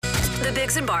The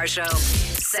Biggs and Bar Show.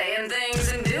 Saying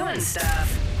things and doing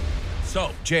stuff.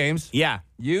 So, James. Yeah.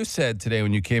 You said today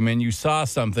when you came in, you saw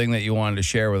something that you wanted to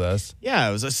share with us. Yeah,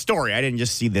 it was a story. I didn't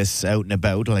just see this out and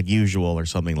about like usual or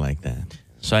something like that.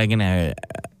 So I'm going to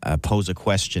pose a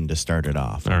question to start it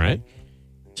off. All right.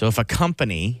 So if a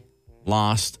company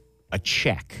lost a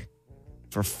check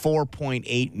for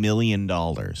 $4.8 million,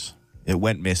 it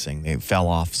went missing. It fell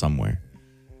off somewhere.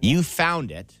 You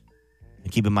found it.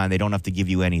 And keep in mind, they don't have to give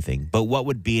you anything. But what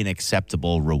would be an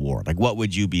acceptable reward? Like, what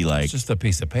would you be like? It's just a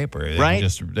piece of paper. Right?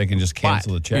 They can just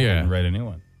cancel the check Yeah. and write a new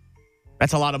one.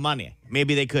 That's a lot of money.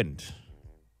 Maybe they couldn't.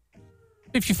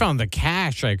 If you found the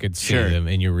cash, I could see Sure. them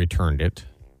and you returned it.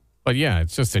 But yeah,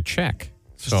 it's just a check.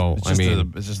 So, it's I just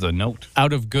mean, it's just a note.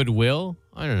 out of goodwill,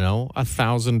 I don't know,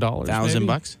 $1,000. $1,000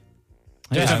 bucks?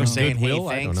 Yeah, Just out for of saying, hey, goodwill,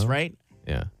 I don't thanks, know. right?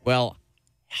 Yeah. Well,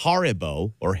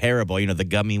 Haribo or Haribo, the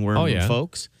gummy worm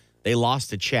folks, they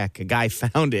lost a check. A guy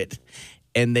found it,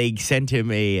 and they sent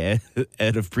him an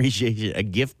appreciation, a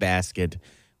gift basket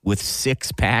with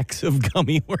 6 packs of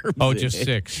gummy worms. Oh, in just it.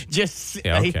 6. Just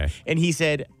Yeah, okay. And he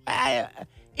said,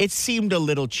 it seemed a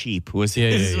little cheap, was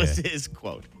his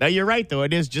quote. Now, you're right, though.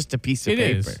 It is just a piece of It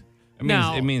paper. is.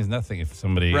 It means nothing if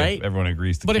somebody, Right? if everyone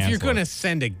agrees to But if cancel you're going to it.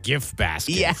 send a gift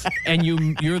basket Yeah. and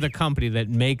you're the company that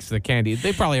makes the candy,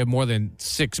 they probably have more than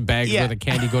 6 bags Yeah. worth of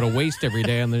candy go to waste every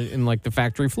day in like the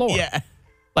factory floor. Yeah.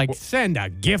 Like send a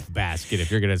gift basket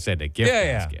if you're going to send a gift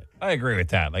basket. I agree with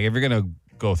that. Like, if you're going to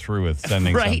go through with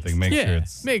sending Right. something,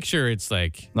 make sure it's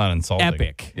like not insulting.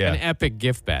 epic. Yeah. An epic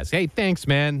gift basket. Hey, thanks,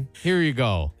 man. Here you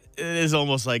go. It is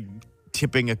almost like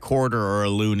tipping a quarter or a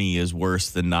loonie is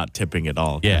worse than not tipping at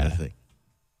all. Kind of thing.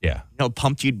 Yeah. You know how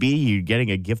pumped you'd be? You're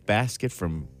getting a gift basket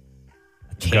from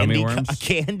a Gummy worms?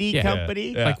 candy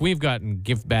company? Yeah. Like we've gotten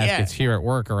gift baskets here at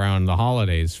work around the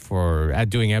holidays for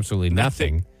doing absolutely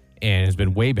nothing. And it's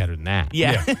been way better than that.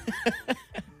 Yeah.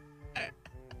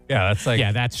 Yeah, that's like...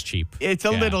 Yeah, that's cheap. It's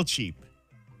a little cheap.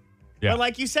 Yeah. But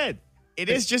like you said, it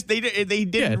is just they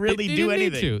didn't Yeah, really they do didn't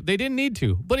anything. Need to. They didn't need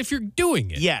to. But if you're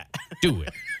doing it, Yeah. do it.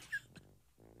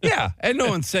 Yeah, and no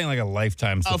one's saying like a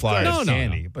lifetime supply course. of No,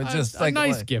 candy, no. but A- just a like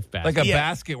nice gift basket. like a Yeah.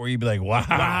 basket where you'd be like, wow,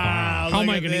 Wow. How am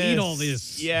look I at going to eat all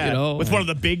this? Yeah. You know? With one of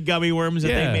the big gummy worms that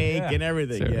Yeah, they make yeah. and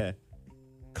everything. Sure. Yeah.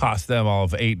 cost them all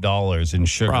of $8 in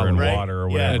sugar Probably, and right? water or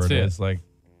Yeah, whatever that's it it. is. Like,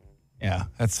 yeah,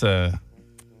 that's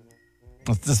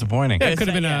disappointing. Yeah, it could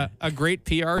have been Yeah. a great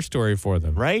PR story for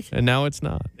them. Right? And now it's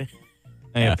not. And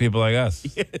you have people like us who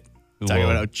Talking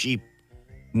will about how cheap.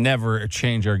 never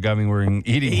change our gummy worm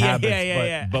eating Yeah, habits,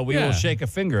 yeah. but we will Yeah. shake a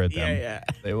finger at them. Yeah.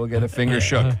 They will get a finger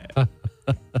shook.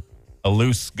 A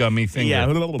loose gummy finger. Yeah.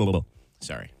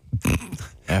 Sorry.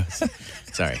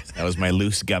 Sorry. That was my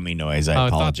loose gummy noise. I Oh, I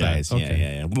thought apologize. that.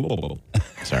 Okay.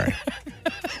 Yeah. Sorry.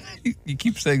 You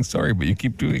keep saying sorry, but you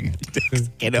keep doing it.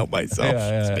 Can't help myself.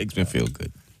 Yeah. This makes me feel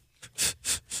good.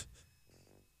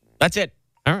 That's it.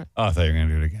 All right. Oh, I thought you were going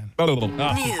to do it again.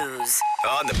 News.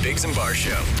 On the Biggs and Bar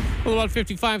Show. Well, about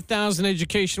 55,000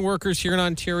 education workers here in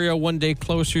Ontario one day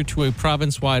closer to a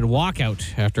province-wide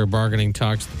walkout after bargaining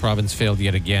talks. The province failed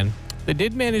yet again. They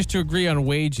did manage to agree on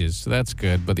wages, so that's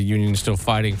good, but the union is still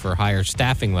fighting for higher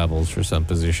staffing levels for some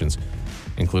positions,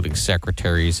 including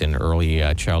secretaries and early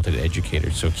childhood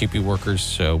educators. So QP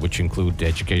workers, which include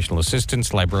educational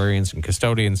assistants, librarians, and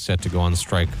custodians, set to go on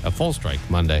strike, a full strike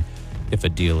Monday, if a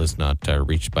deal is not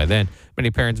reached by then.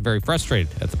 Many parents very frustrated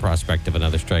at the prospect of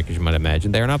another strike, as you might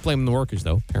imagine. They are not blaming the workers,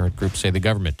 though. Parent groups say the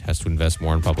government has to invest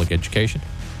more in public education.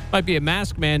 Might be a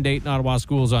mask mandate in Ottawa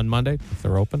schools on Monday, if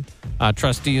they're open.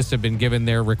 Trustees have been given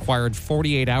their required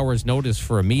 48 hours notice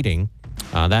for a meeting.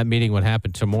 That meeting would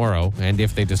happen tomorrow, and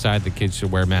if they decide the kids should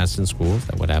wear masks in schools,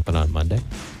 that would happen on Monday.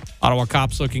 Ottawa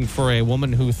cops looking for a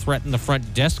woman who threatened the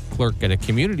front desk clerk at a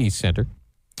community center.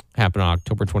 Happened on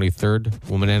October 23rd.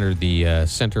 Woman entered the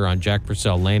center on Jack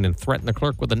Purcell Lane and threatened the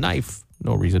clerk with a knife.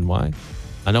 No reason why.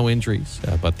 No injuries,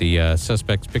 but the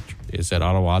suspect's picture is at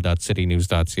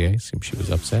ottawa.citynews.ca. Seems she was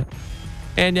upset.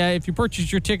 And if you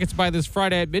purchase your tickets by this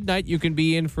Friday at midnight, you can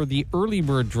be in for the early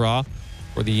bird draw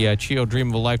for the Chio Dream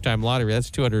of a Lifetime lottery. That's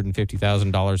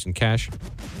 $250,000 in cash.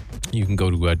 You can go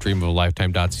to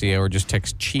dreamofalifetime.ca or just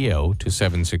text Chio to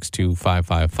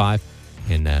 762-555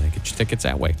 and get your tickets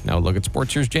that way. Now look at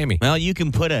sports. Here's Jamie. Well, you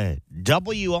can put a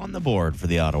W on the board for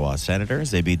the Ottawa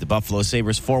Senators. They beat the Buffalo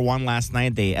Sabres 4-1 last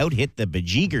night. They out-hit the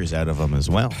bejeegers out of them as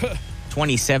well.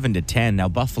 27-10. Now,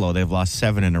 Buffalo, they've lost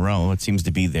 7 in a row. It seems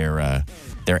to be their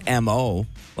Their MO,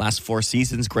 last 4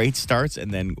 seasons, great starts,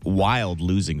 and then wild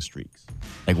losing streaks.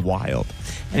 Like wild.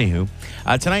 Anywho,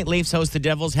 tonight Leafs host the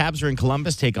Devils. Habs are in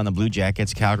Columbus, take on the Blue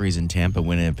Jackets. Calgary's in Tampa.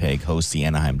 Winnipeg hosts the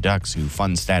Anaheim Ducks, who,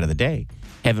 fun stat of the day,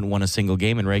 haven't won a single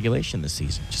game in regulation this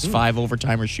season. Just 5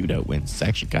 overtime or shootout wins. It's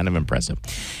actually kind of impressive.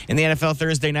 In the NFL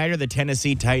Thursday nighter, the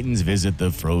Tennessee Titans visit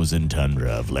the frozen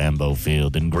tundra of Lambeau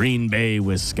Field in Green Bay,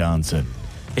 Wisconsin.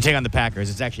 They take on the Packers.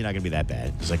 It's actually not going to be that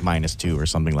bad. It's like -2 or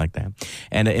something like that.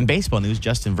 And in baseball news,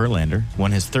 Justin Verlander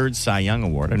won his 3rd Cy Young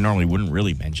Award. I normally wouldn't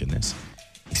really mention this,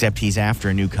 except he's after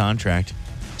a new contract.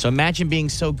 So imagine being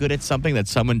so good at something that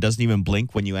someone doesn't even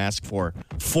blink when you ask for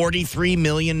 $43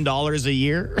 million a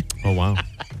year. Oh, wow.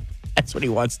 That's what he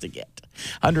wants to get.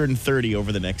 130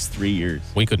 over the next 3 years.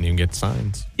 We couldn't even get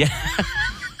signs. Yeah.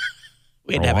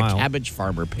 We had to For a have a while. cabbage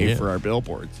farmer pay for our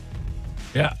billboards.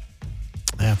 Yeah.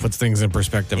 Yeah, puts things in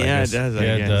perspective, I guess. It does.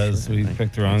 Yeah, it does. We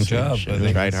picked the wrong job. Should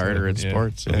have tried harder at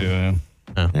sports. Yeah.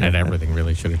 And everything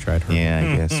really should have tried her. Yeah,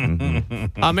 I guess.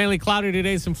 Mhm. Mainly cloudy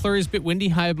today. Some flurries, bit windy.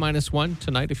 High of -1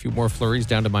 tonight. A few more flurries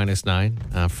down to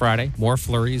 -9. Friday, more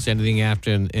flurries. Ending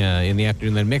in the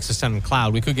afternoon. Then mix of sun and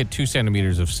cloud. We could get 2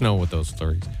 centimeters of snow with those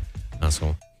flurries.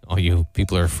 So all you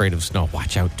people are afraid of snow,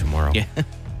 watch out tomorrow. Yeah.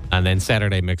 And then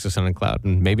Saturday, mix of sun and cloud,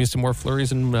 and maybe some more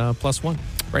flurries and +1.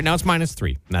 Right now it's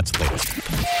 -3, and that's the latest.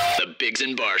 The Biggs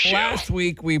and Bar Show. Last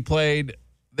week we played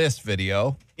this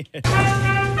video.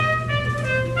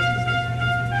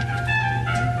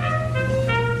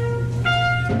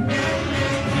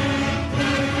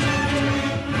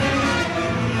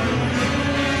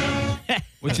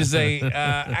 Which is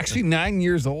actually 9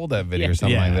 years old, that video or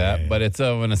something like that. But it's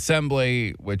of an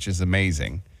assembly, which is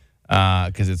amazing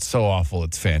because it's so awful.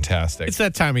 It's fantastic. It's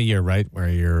that time of year, right, where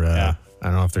you're, I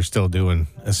don't know if they're still doing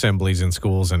assemblies in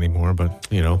schools anymore, but,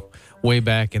 way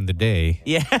back in the day.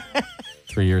 Yeah.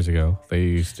 3 years ago, they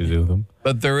used to do them.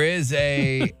 But there is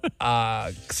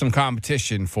some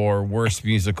competition for worst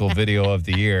musical video of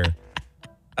the year.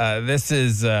 This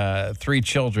is 3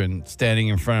 children standing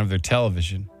in front of their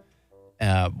television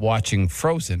watching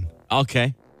Frozen.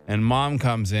 Okay. And mom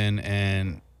comes in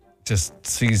and just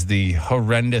sees the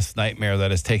horrendous nightmare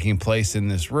that is taking place in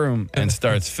this room and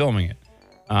starts filming it.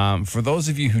 For those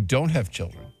of you who don't have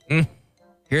children,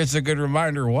 here's a good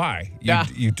reminder why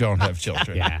you don't have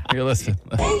children. Yeah. Here, listen.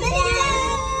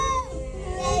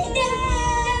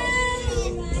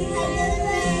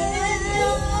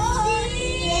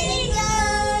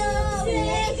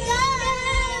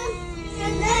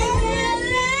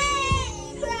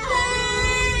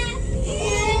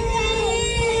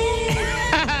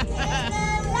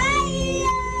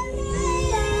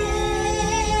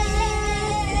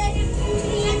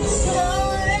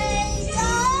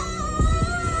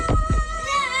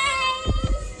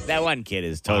 That one kid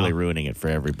is totally ruining it for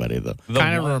everybody, though.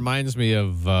 Kind of reminds me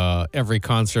of every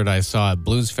concert I saw at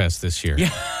Blues Fest this year.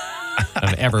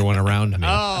 Of everyone around me.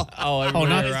 Oh,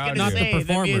 Not the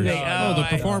performers. The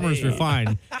performers were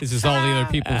fine. This is all the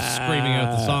other people screaming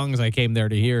out the songs I came there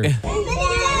to hear.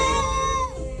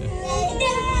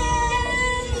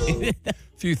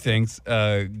 Few things.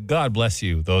 God bless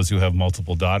you, those who have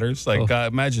multiple daughters. Like,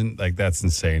 imagine, like, that's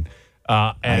insane.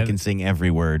 I can sing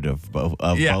every word of both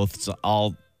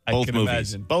can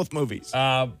movies. imagine. Both movies.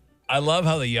 I love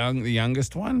how the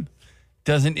youngest one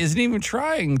isn't even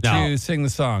trying to sing the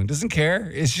song. Doesn't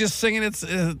care. It's just singing it's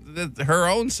her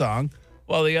own song,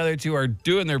 while the other 2 are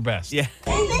doing their best. Yeah.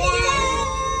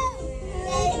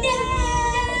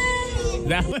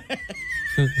 No,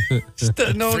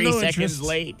 3 no seconds interest.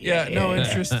 late. Yeah, no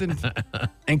interest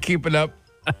in keeping up,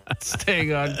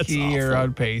 staying on key or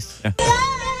on pace.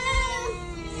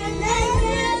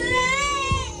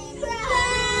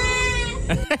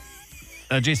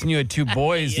 Jason, you had 2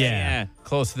 boys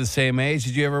close to the same age.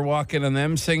 Did you ever walk in on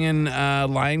them singing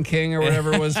Lion King or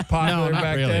whatever was popular not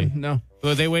back really. then? No.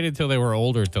 Well, they waited till they were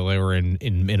older, till they were in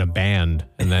a band,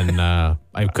 and then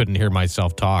I couldn't hear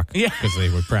myself talk because they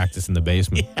would practice in the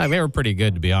basement. They were pretty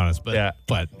good, to be honest, but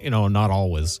not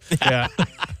always. Yeah.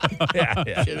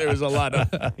 There was a lot of...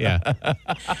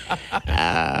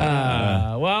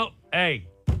 Well, hey,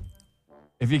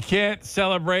 if you can't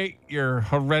celebrate your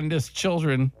horrendous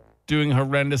children doing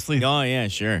horrendously Oh, yeah,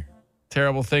 sure.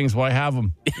 terrible things, why have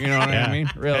them? You know what I mean?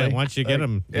 Really? Yeah, once you get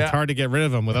them, yeah. it's hard to get rid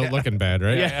of them without looking bad,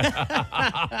 right?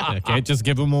 Yeah. Can't just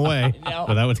give them away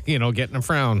without, getting a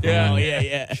frown. Yeah. Oh,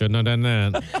 yeah. Shouldn't have done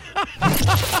that.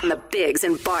 On the Biggs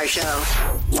and Bar Show.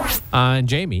 And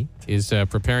Jamie is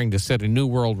preparing to set a new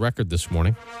world record this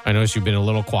morning. I noticed you've been a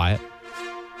little quiet.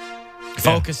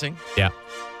 Focusing. Yeah.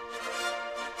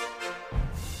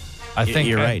 I think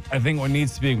you're right. I think what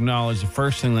needs to be acknowledged, the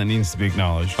first thing that needs to be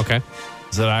acknowledged Okay.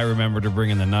 is that I remember to bring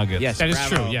in the nuggets. Yes. That is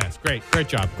Bravo. true. Yes, great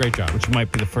job. Which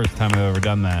might be the first time I've ever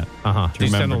done that. Did you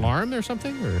set an remember. alarm or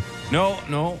something? Or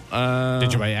No.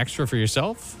 did you buy extra for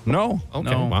yourself? No. Okay.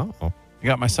 No. Wow. I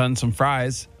got my son some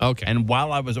fries. Okay. And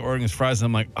while I was ordering his fries,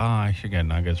 I'm like, I should get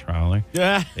nuggets probably.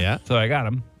 Yeah. Yeah. So I got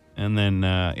them. And then,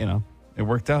 it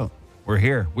worked out. We're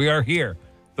here. We are here.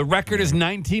 The record is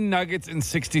 19 nuggets in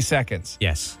 60 seconds.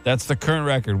 Yes. That's the current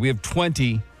record. We have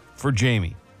 20 for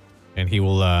Jamie. And he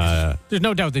will. There's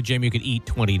no doubt that Jamie could eat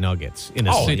 20 nuggets in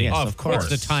a sitting. yes, of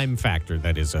course. It's the time factor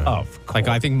that is. Of Like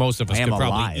I course. think most of us I am could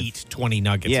probably alive. eat 20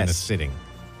 nuggets in a Yes. sitting.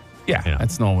 Yeah. Yeah.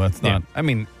 That's Yeah. not. I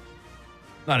mean,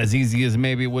 not as easy as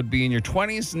maybe it would be in your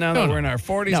 20s now that No, we're in our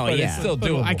 40s, No, but yeah. it's still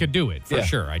But doable. I could do it for Yeah.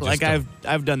 sure. I just Like don't.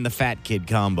 I've done the fat kid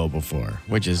combo before,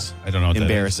 which is I don't know what that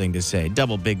embarrassing to say.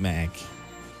 Double Big Mac,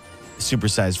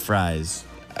 supersized fries,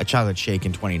 a chocolate shake,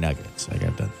 and 20 nuggets. Like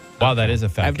I've done. Wow, that is a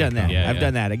fact. I've done that. Yeah, I've yeah.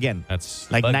 done that again. That's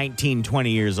Like But- 19,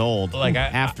 20 years old, Like I-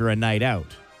 after a night out.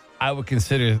 I would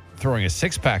consider throwing a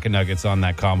 6-pack of nuggets on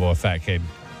that combo, a fat kid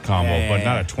combo, Yeah, but yeah,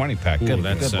 not yeah. a 20-pack. Ooh, Good,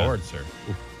 that's, good uh, Lord, sir.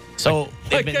 So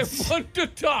they've Like been, I want to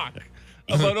talk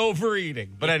about overeating.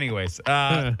 But anyways,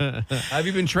 have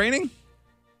you been training?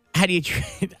 how do you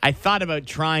train? I thought about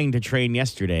trying to train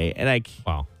yesterday, and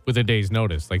wow. With a day's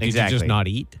notice, like did you Exactly. just not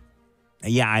eat?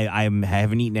 I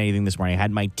haven't eaten anything this morning. I had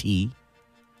my tea.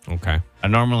 Okay.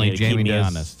 Normally, Yeah, to keep Jamie me does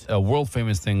honest. a world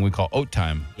famous thing we call oat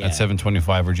time Yeah. at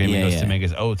 7:25, where Jamie Yeah, goes yeah. to make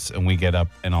his oats, and we get up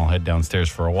and I'll head downstairs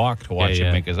for a walk to watch Yeah, him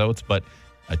yeah. make his oats. But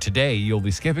today you'll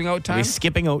be skipping oat We're time,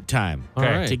 skipping oat time All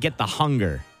right. to get the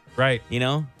hunger. right? You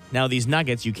know. Now these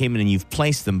nuggets, you came in and you've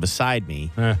placed them beside me.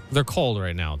 They're cold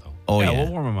right now, though. Oh yeah, yeah,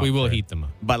 we'll warm them up. We will for you. heat them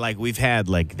up. but like we've had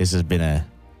this has been a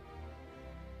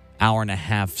hour and a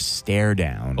half stare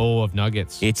down. Oh, of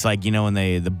nuggets. It's like when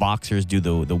the boxers do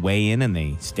the weigh in and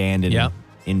they stand in Yep.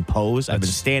 in pose. I've been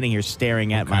That's- standing here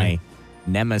staring at Okay. my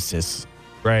nemesis.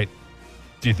 Right.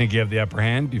 Do you think you have the upper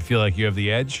hand? Do you feel like you have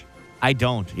the edge? I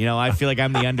don't. I feel like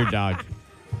I'm the underdog.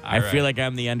 I right. feel like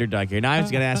I'm the underdog here. Now I was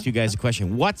going to ask you guys a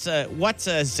question. What's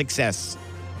a success?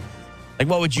 Like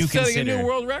what would you Setting consider? a new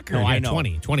world record. No, I Yeah, know.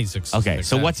 26. Okay,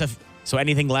 so success. so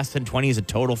anything less than 20 is a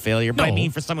total failure. But I No.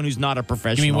 mean for someone who's not a You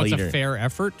professional mean what's eater. a fair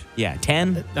effort? Yeah,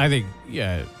 10. I think,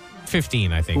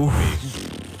 15, I think. Would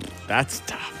be. That's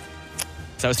tough.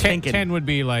 So I was 10, thinking 10 would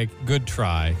be like, good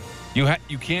try. You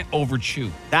can't over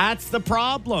chew. that's the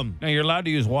problem. Now you're allowed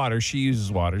to use water. She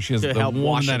uses water. She has To the help woman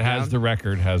wash that it has down? the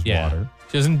record has Yeah. water.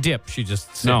 She doesn't dip. She just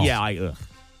sits. No. Yeah,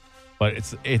 But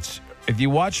it's if you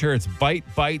watch her, it's bite,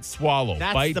 swallow.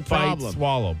 That's bite, the problem.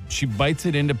 swallow. She bites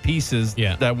it into pieces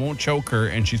Yeah. that won't choke her,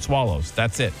 and she swallows.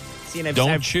 That's it. See, and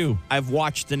Don't chew. I've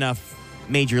watched enough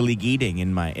Major League Eating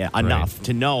in my enough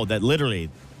to know that literally,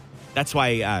 that's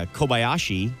why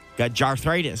Kobayashi got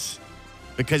jarthritis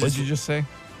because What did you just say?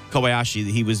 Kobayashi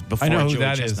he was before I know who Joey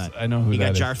that is. Chestnut. I know who he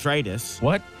that got is. jarthritis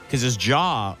What? because his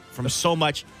jaw from so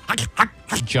much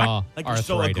Jaw like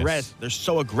arthritis. they're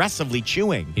so aggressively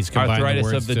chewing. He's combined Arthritis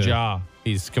the words of the to, jaw.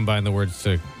 He's combined the words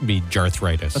to be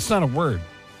jarthritis. That's not a word.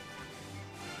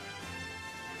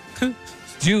 Did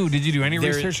you do any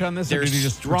research on this, or There's did you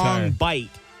just strong retire? bite.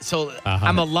 So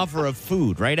I'm a lover of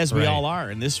food, right? As we Right. all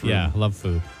are in this room. Yeah, love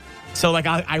food. So like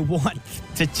I want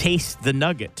to taste the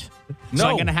nugget. So No.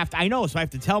 I'm gonna have to. I know. So I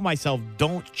have to tell myself,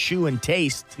 don't chew and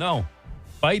taste. No.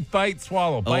 Bite,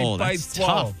 swallow. Bite, that's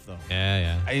swallow. tough though.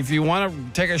 Yeah, yeah. If you want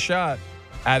to take a shot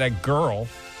at a girl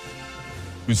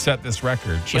who set this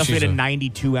record, She also she's ate a a-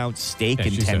 92-ounce steak Yeah,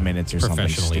 in she's 10 a minutes or something.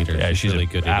 professional stupid. eater. yeah, she's really a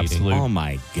good at eating. absolute Oh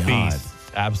my god. beast,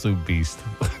 absolute beast.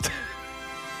 All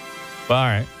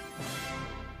right.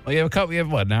 Well, you have a couple. You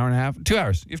have what? An hour and a half? 2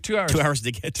 hours. You have 2 hours. 2 hours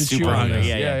to get to super chew on hungry. this.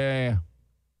 Yeah.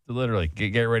 So literally,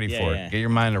 get ready Yeah, for yeah. it. Get your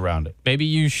mind around it. Maybe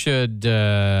you should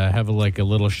have a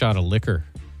little shot of liquor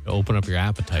to open up your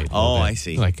appetite. a little Oh, bit. I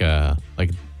see. Like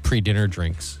pre-dinner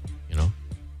drinks,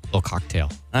 little cocktail.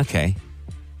 Okay.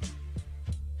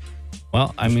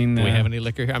 Well, I mean, Do we have any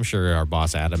liquor here? I'm sure our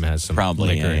boss Adam has some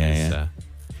Probably, liquor yeah, in yeah, his. yeah.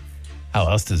 how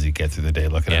else does he get through the day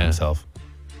looking at Yeah. himself?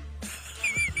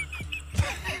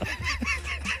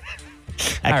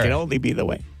 That All can right. only be the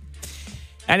way.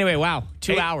 Anyway, wow.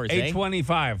 2 hours.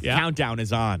 8:25. Countdown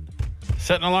is on.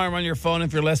 Set an alarm on your phone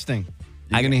if you're listening.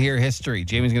 You're going to hear history.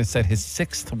 Jamie's going to set his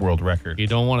 6th world record. You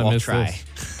don't want to I'll miss try.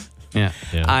 this. Yeah.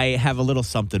 Yeah. I have a little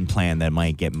something planned that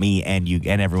might get me and you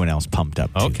and everyone else pumped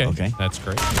up. Too, Okay. Okay. That's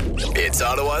great. It's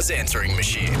Ottawa's answering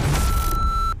machine.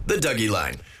 The Dougie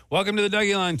Line. Welcome to the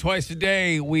Dougie Line. Twice a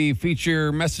day, we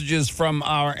feature messages from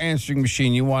our answering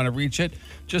machine. You want to reach it?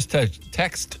 Just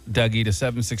text Dougie to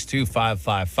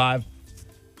 762-555.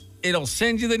 It'll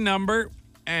send you the number,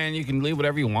 and you can leave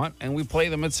whatever you want, and we play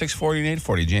them at 6:40 and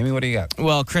 8:40. Jamie, what do you got?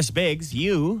 Well, Chris Biggs,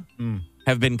 you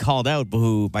have been called out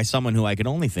by someone who I can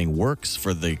only think works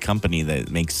for the company that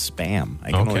makes spam.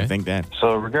 I can only think that.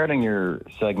 So regarding your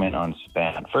segment on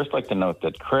spam, first I'd like to note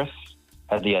that Chris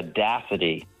had the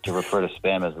audacity to refer to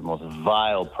spam as the most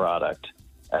vile product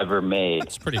ever made.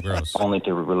 It's pretty gross. Only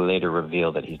to later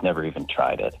reveal that he's never even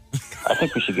tried it. I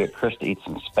think we should get Chris to eat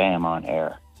some spam on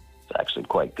air. It's actually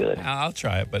quite good. I'll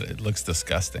try it, but it looks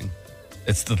disgusting.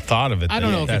 It's the thought of it. I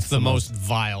don't know if it's the most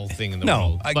vile thing in the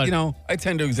world. No, I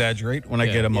tend to exaggerate when I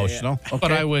get emotional. Okay.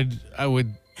 But I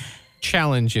would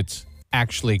challenge it's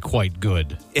actually quite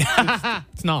good.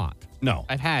 It's not. No.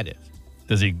 I've had it.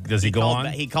 Does he go on?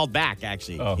 He called back,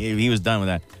 actually. Oh. He was done with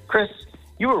that. Chris,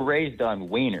 you were raised on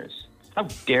wieners. How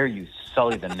dare you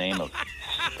sully the name of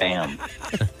spam?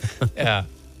 Yeah.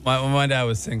 My dad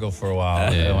was single for a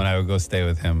while, and when I would go stay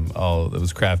with him, it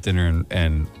was craft dinner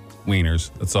and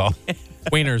wieners. That's all.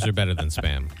 Wieners are better than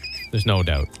spam. There's no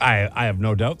doubt. I have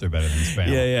no doubt they're better than spam.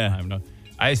 Yeah.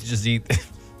 I used to just eat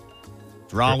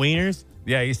Raw wieners?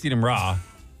 Yeah, I used to eat them raw.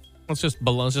 It's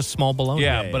just small bologna.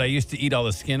 Yeah, but I used to eat all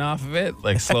the skin off of it,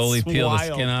 like slowly peel the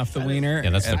skin off the wiener.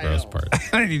 Yeah, that's the gross part.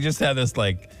 You just have this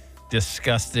like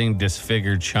disgusting,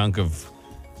 disfigured chunk of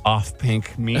off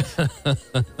pink meat.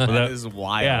 That is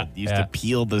wild. Yeah, you used to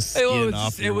peel the skin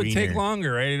off your It would take wiener.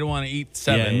 longer. I didn't want to eat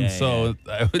 7, so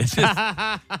I would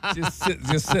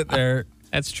just sit there.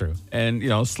 That's true.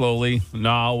 And slowly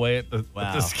gnaw away at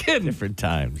the skin. Different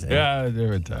times. Yeah,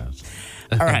 different times.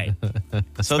 All right.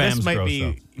 So this Spam's might gross,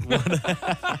 be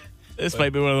this might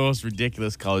be one of the most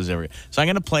ridiculous callers ever. So I'm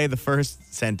going to play the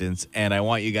first sentence, and I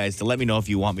want you guys to let me know if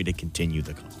you want me to continue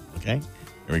the call. Okay?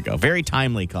 Here we go. Very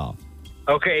timely call.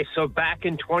 Okay, so back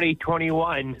in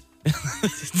 2021.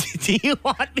 Do you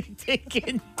want me to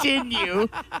continue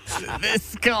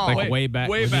this call? Like way back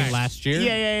last year?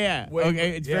 Yeah.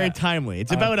 Okay, it's very timely.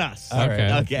 It's about us.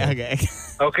 Okay.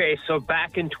 Okay. So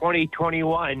back in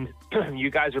 2021,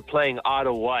 you guys were playing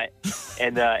OttaWHAT,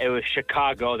 and it was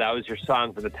Chicago. That was your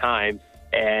song for the time.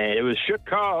 And it was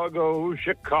Chicago,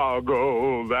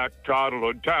 Chicago, that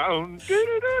toddler town.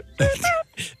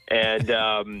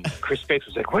 And Chris Biggs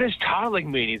was like, what does toddling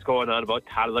mean? He's going on about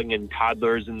toddling and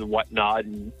toddlers and whatnot.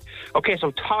 And okay,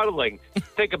 so toddling,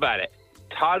 think about it.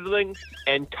 Toddling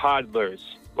and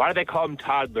toddlers. Why do they call them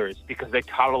toddlers? Because they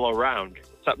toddle around.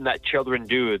 Something that children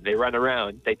do. They run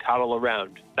around. They toddle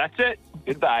around. That's it.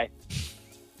 Goodbye.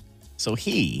 So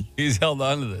he's held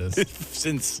on to this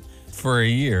since for a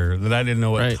year that I didn't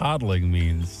know what toddling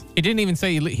means. He didn't even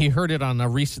say he heard it on a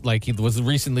recent, like he was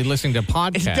recently listening to a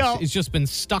podcast. No. It's just been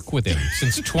stuck with him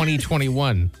since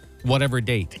 2021, whatever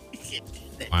date.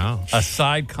 Wow. A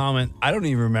side comment I don't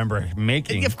even remember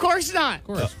making. Of course not. Of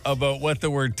course. About what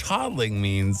the word toddling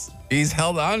means. He's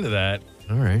held on to that.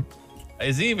 All right.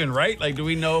 Is he even right? Like, do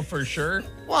we know for sure?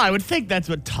 Well, I would think that's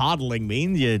what toddling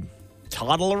means. You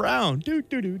toddle around.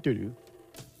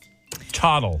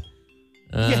 Toddle.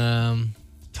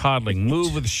 Toddling. Yeah.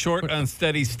 Move with short,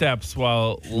 unsteady steps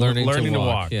while learning to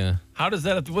walk. Yeah. How does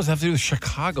that have to do with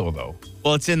Chicago, though?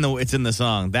 Well, it's in the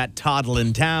song. That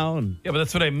toddling town. Yeah, but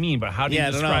that's what I mean. But how do you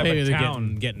describe Maybe a they're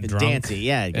town? getting drunk. Dancing.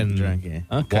 Yeah, getting drunk. Yeah.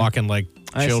 Okay. Walking like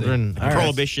children. All right.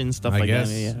 Prohibition, stuff I like guess.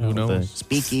 that. Yeah. Who knows? The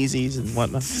speakeasies and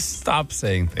whatnot. Stop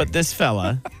saying things. But this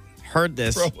fella heard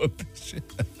this Prohibition.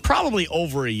 probably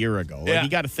over a year ago. Like, Yeah. you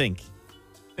got to think.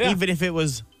 Yeah. Even if it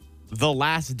was the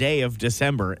last day of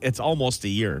December, it's almost a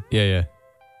year. Yeah.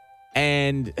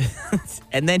 And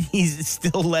then he's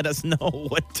still let us know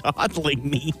what toddling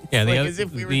means. Yeah, Like, as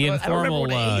if we were going, I don't remember informal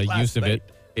what I ate last use of night.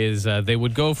 it is they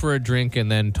would go for a drink and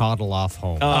then toddle off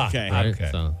home. Oh, okay. Right? Okay.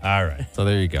 So All right.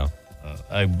 there you go.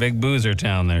 A big boozer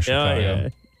town there, Chicago. yeah.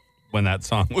 When that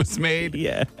song was made.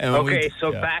 Yeah. And when Okay,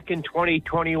 so back in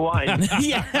 2021.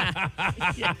 Yeah.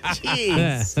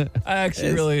 Jeez. I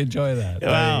actually really enjoy that.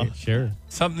 Wow. Sure.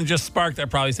 Something just sparked. I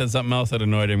probably said something else that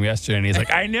annoyed him yesterday, and he's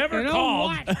like, I never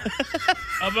called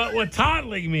about what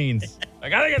toddling means. I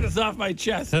got to get this off my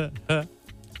chest.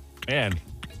 Man.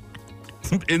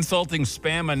 Insulting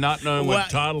spam and not knowing what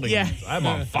toddling means. I'm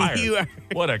on fire. You are-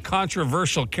 What a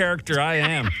controversial character I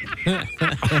am.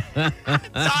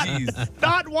 Jeez.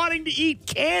 Not wanting to eat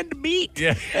canned meat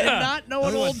Yeah. and not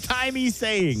knowing old-timey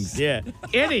sayings. Yeah.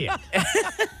 Idiot.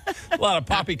 A lot of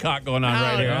poppycock going on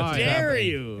right here. How That's what's dare happening.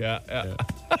 you? Yeah.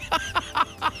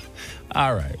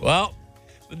 All right. Well,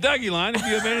 the Dougie line, if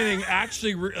you have anything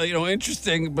actually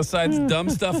interesting besides dumb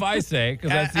stuff I say,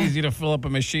 because that's easy to fill up a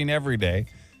machine every day,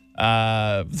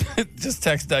 just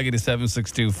text Dougie to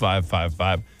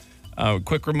 762-555.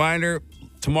 Quick reminder,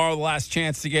 tomorrow the last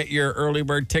chance to get your early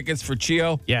bird tickets for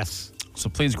Chio. Yes. So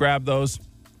please grab those.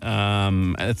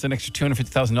 It's an extra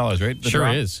 $250,000, right? The Sure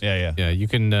draw? is. Yeah. Yeah, you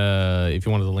can, if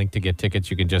you wanted the link to get tickets,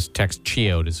 you can just text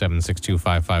CHIO to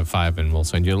 762-555 and we'll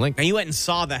send you a link. And you went and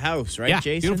saw the house, right, Yeah,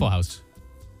 Jason? beautiful house.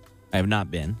 I have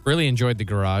not been. Really enjoyed the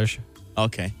garage.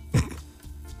 Okay.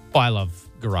 Oh, I love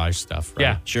garage stuff, right?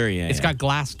 Yeah. Sure, yeah. It's got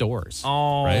glass doors.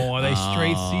 Oh, Right? are they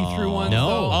straight see-through ones?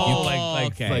 No. though? You-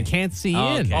 okay. You can't see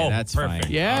Okay. in. Oh, that's perfect.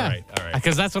 fine. Yeah. All right.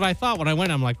 Because that's what I thought when I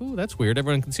went. I'm like, ooh, that's weird.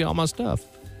 Everyone can see all my stuff.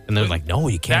 And they're like, no,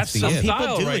 you can't That's see the in. style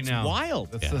People do. right It's now.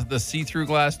 wild. That's the see-through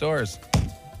glass doors.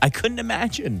 I couldn't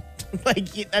imagine.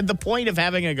 At the point of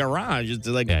having a garage is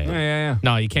to Yeah.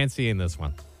 No, you can't see in this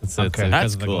one. It's Okay. because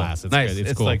That's of the cool. glass. It's Nice. good.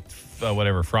 It's cool. like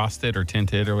whatever, frosted or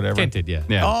tinted or whatever. Tinted, yeah.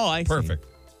 Yeah. Oh, I see. Perfect.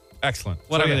 Excellent.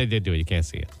 Whatever So, they did to it, you can't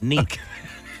see it. neat.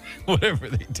 whatever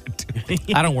they did to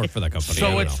it. I don't work for that company. I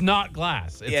So don't it's know. not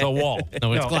glass. It's Yeah. a wall.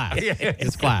 No, it's glass.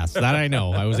 It's glass. That I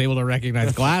know. I was able to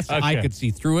recognize glass. I Okay. could see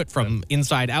through it from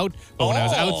inside out. But when I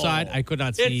was outside, I could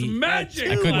not see. It's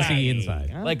magic. I couldn't see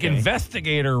inside. Like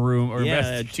investigator room or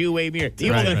Yeah, a two-way mirror. The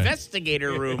Right, old right.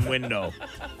 investigator room window.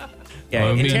 Yeah,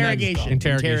 Well, I mean, interrogation.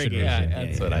 Interrogation. Yeah,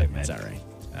 that's what I meant. That's all right.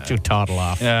 To toddle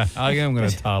off. Yeah, I'm going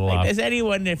to toddle off. Does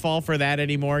anyone fall for that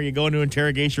anymore? You go into an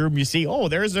interrogation room, you see, oh,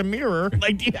 there's a mirror.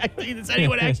 Like, does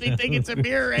anyone actually think it's a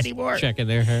mirror anymore? Checking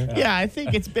their hair. Yeah, I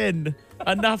think it's been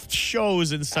enough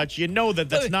shows and such. You know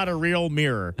that's not a real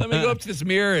mirror. Let me go up to this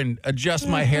mirror and adjust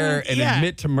my hair and Yeah.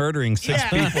 admit to murdering six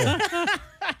people.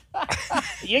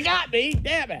 You got me.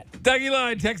 Damn it. Dougie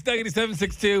line, text Dougie to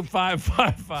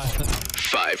 762-555.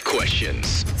 5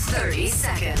 questions. 30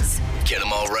 seconds. Get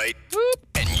them all right,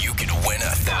 and you could win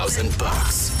 $1,000.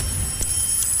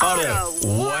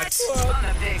 What? On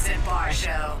the Biggs and Bar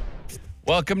Show.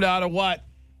 Welcome to OttaWHAT.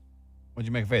 What'd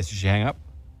you make a face? Did she hang up?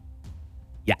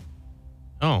 Yeah.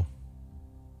 Oh.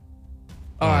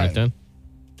 All right, then.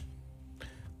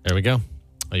 There we go.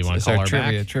 Oh, you want It's to call our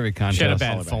her back? trivia contest. She had a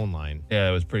bad phone line. Yeah,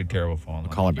 it was pretty terrible phone.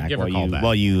 Call her back Give her a while call you, back.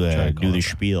 while you Try to call do her the back.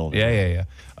 spiel. Yeah.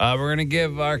 We're going to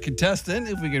give our contestant,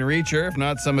 if we can reach her, if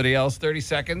not somebody else, 30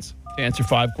 seconds to answer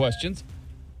 5 questions.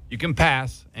 You can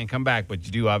pass and come back, but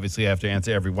you do obviously have to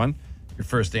answer every one. Your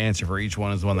first answer for each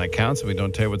one is the one that counts. If we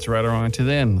don't tell you what's right or wrong until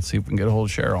the end, let's see if we can get a hold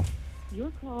of Cheryl.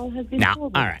 Your call has been Now,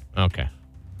 forwarded. all right. Okay.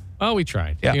 Well, we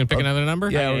tried. Yeah. You going to pick another number?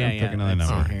 Yeah, we're going to pick another Let's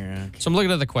number. see here. Okay. So I'm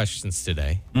looking at the questions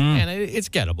today, and it's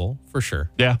gettable for sure.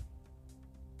 Yeah.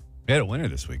 We had a winner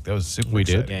this week. That was super We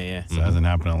did? exciting. Yeah. So It hasn't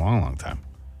happened in a long, long time.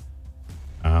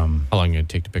 How long going to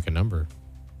take to pick a number?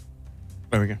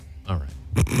 There we go. All right.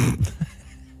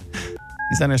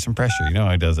 He's under some pressure. You know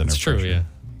how he does under It's true, pressure. yeah.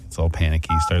 It's all panicky.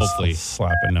 Starts Hopefully.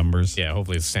 slapping numbers. Yeah,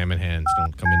 hopefully the salmon hands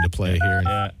don't come into play here.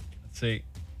 Yeah. Let's see.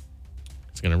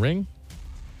 It's going to ring.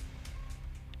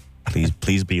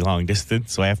 Please be long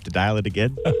distance, so I have to dial it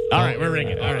again. All right, we're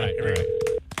ringing. All right. All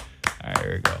right,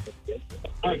 here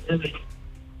we go.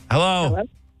 Hello.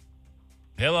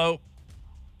 Hello.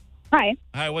 Hi,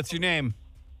 Hi, what's your name?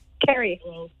 Carrie.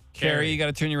 Carrie, you got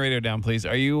to turn your radio down, please.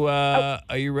 Are you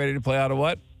ready to play out of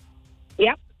what?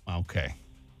 Yep. Okay.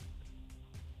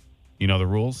 You know the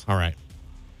rules? All right.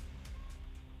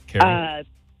 Carrie?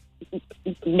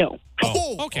 No.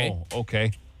 Oh, okay. Oh,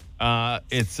 okay.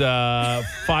 It's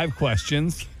 5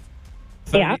 questions.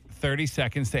 30, Yeah. 30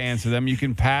 seconds to answer them. You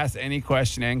can pass any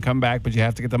question and come back, but you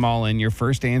have to get them all in. Your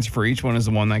first answer for each one is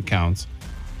the one that counts.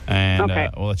 And Okay.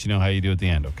 we'll let you know how you do at the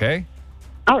end, okay?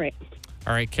 All right.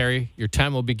 All right, Carrie, your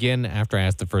time will begin after I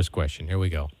ask the first question. Here we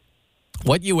go.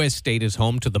 What U.S. state is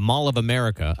home to the Mall of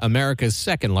America, America's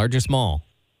second largest mall?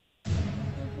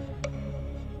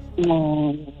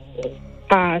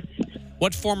 Pass.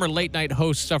 What former late night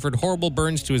host suffered horrible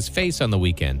burns to his face on the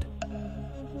weekend?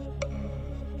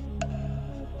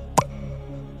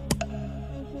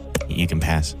 You can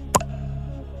pass.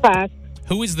 Pass.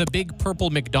 Who is the big purple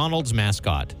McDonald's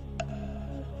mascot?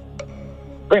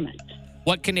 Grimace.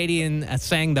 What Canadian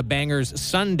sang the bangers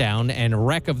Sundown and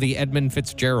Wreck of the Edmund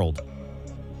Fitzgerald?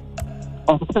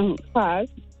 Pass.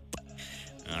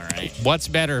 All right. What's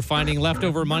better, finding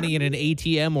leftover money in an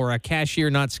ATM or a cashier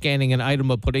not scanning an item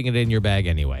but putting it in your bag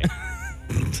anyway?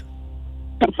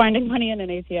 Finding money in an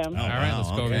ATM. All right, let's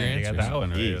go over your You got answers. that one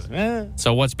right. Jeez.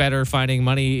 So what's better, finding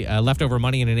money, leftover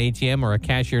money in an ATM or a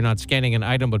cashier not scanning an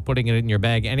item but putting it in your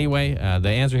bag anyway? The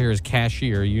answer here is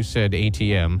cashier. You said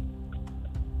ATM.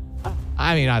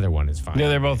 I mean, either one is fine. Yeah,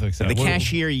 they're both excited. The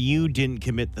cashier, you didn't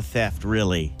commit the theft,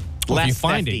 really. Well, if Less you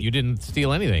find thefty. it, you didn't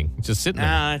steal anything. It's just sitting there.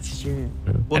 Nah, it's true.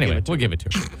 Anyway, we'll give it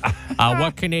to her.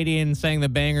 What Canadian sang the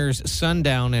bangers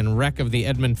Sundown and Wreck of the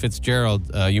Edmund Fitzgerald?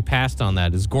 You passed on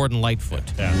that. Is Gordon Lightfoot.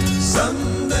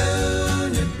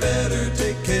 Sundown, you better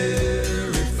take care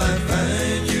if I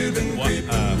find you've been creeping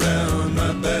around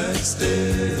my back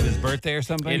stairs. His birthday birthday or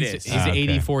something? It is. He's Okay.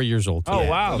 84 years old. Oh, today.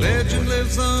 wow. Legend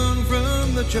lives on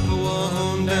from the Chippewa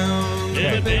on down.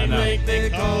 Yeah, the big I know. lake they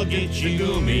call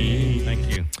Gitchigumi.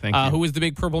 Thank you. Thank you. Who was the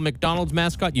big purple McDonald's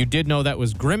mascot? You did know that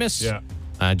was Grimace.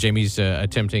 Yeah. Jamie's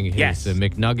attempting his Yes.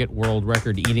 McNugget world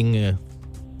record eating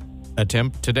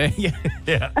attempt today.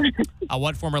 Yeah.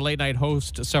 What former late night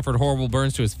host suffered horrible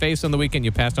burns to his face on the weekend?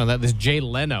 You passed on that. This Jay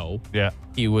Leno. Yeah.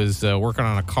 He was working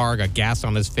on a car, got gas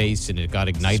on his face, and it got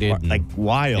ignited. and- Like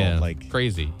wild. yeah, Like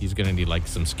crazy. He's going to need like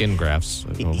some skin grafts.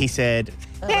 he said,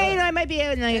 hey, I might be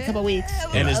out in like a couple weeks.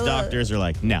 And his doctors are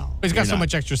like, no. He's got you're so not.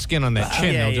 much extra skin on that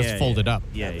chin, they'll just fold it up.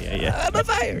 Yeah.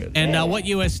 And what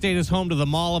U.S. state is home to the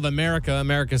Mall of America,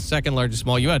 America's second largest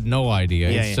mall? You had no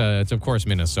idea. Yeah, It's of course,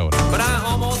 Minnesota. But I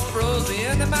almost froze the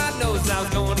end of my nose. I was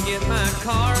going to get my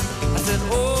car. I said,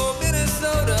 oh,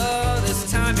 Minnesota,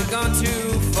 this time you've gone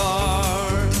too far.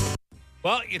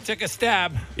 Well, you took a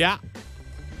stab. Yeah.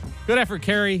 Good effort,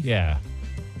 Carrie. Yeah.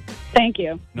 Thank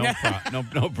you. No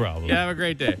problem. Yeah, have a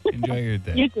great day. Enjoy your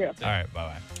day. You too. All right.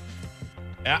 Bye-bye.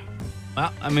 Yeah.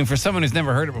 Well, I mean, for someone who's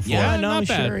never heard it before. Yeah, no, not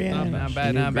bad. sure. Yeah. Not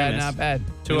bad.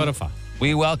 2 out of 5.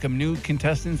 We welcome new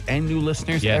contestants and new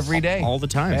listeners Yes. every day. All the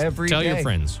time. Every Tell day. your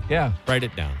friends. Yeah. Write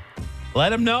it down. Let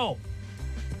them know.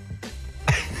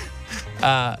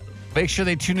 Make sure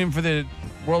they tune in for the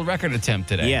world record attempt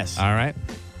today. Yes. All right.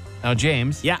 Now,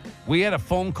 James. Yeah. We had a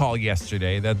phone call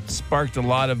yesterday that sparked a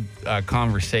lot of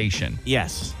conversation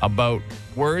Yes. about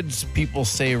words people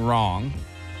say wrong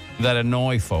that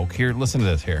annoy folk. Here, listen to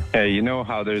this here. Hey, you know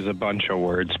how there's a bunch of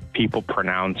words people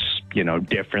pronounce,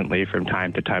 differently from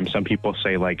time to time. Some people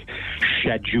say like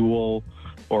schedule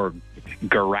or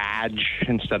garage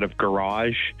instead of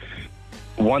garage.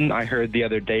 One I heard the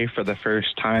other day for the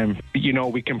first time,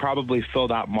 we can probably fill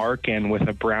that mark in with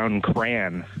a brown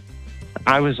crayon.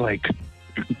 I was like,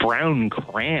 brown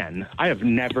crayon? I have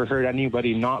never heard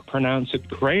anybody not pronounce it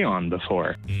crayon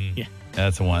before. Yeah.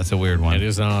 That's a one. That's a weird one. It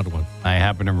is an odd one. I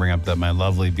happen to bring up that my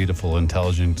lovely, beautiful,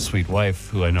 intelligent, sweet wife,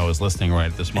 who I know is listening right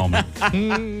at this moment,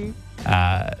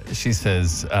 she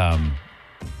says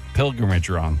pilgrimage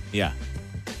wrong. Yeah.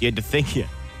 You had to think it.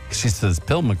 She says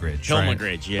pilgrimage.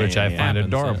 Pilgrimage, yeah, which yeah, I yeah. find Happens,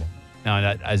 adorable. Now,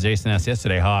 as Jason asked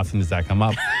yesterday, how often does that come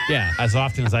up? Yeah. As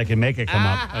often as I can make it come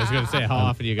up. I was going to say, how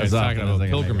often are you guys As talking often as about I can make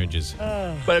it. pilgrimages?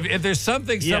 But if there's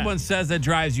something Yeah. someone says that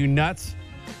drives you nuts,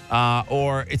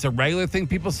 or it's a regular thing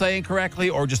people say incorrectly,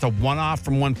 or just a one-off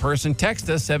from one person, text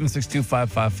us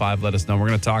 762-555. Let us know. We're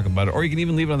going to talk about it. Or you can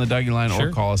even leave it on the Dougie line Sure.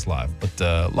 or call us live.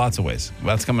 But lots of ways.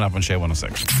 That's coming up on Shea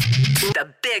 106. The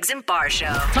Biggs and Bar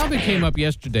Show. Topic came up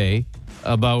yesterday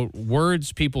about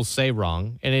words people say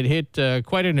wrong, and it hit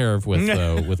quite a nerve with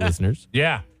listeners.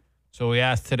 Yeah. So we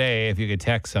asked today if you could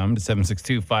text some to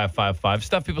 762-555.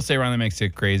 Stuff people say wrong that makes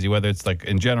it crazy, whether it's like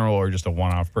in general or just a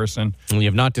one-off person. And you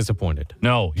have not disappointed.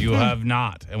 No, you have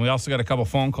not. And we also got a couple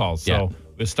phone calls. So Yeah.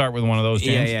 we'll start with one of those,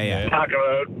 James. Yeah. Talk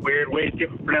about weird ways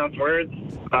people pronounce words.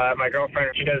 My girlfriend,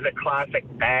 she does a classic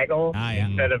bagel yeah.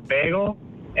 instead of bagel.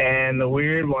 And the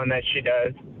weird one that she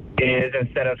does is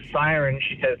instead of siren,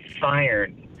 she says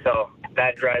siren. So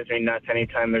that drives me nuts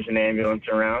anytime there's an ambulance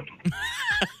around.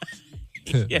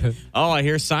 Yeah. Oh, I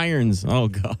hear sirens. Oh,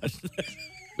 God.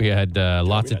 We had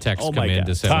lots of texts Oh, come my in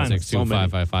God. to Tons.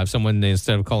 762-555. Someone,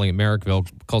 instead of calling it Merrickville,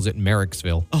 calls it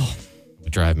Merricksville. Oh. It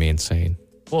would drive me insane.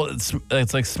 Well,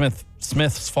 it's like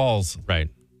Smith's Falls. Right.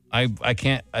 I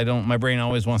can't, my brain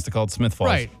always wants to call it Smith Falls.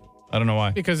 Right. I don't know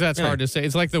why. Because that's hard to say.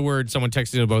 It's like the word, someone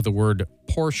texted about the word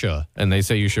Porsche, and they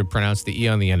say you should pronounce the E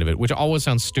on the end of it, which always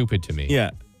sounds stupid to me.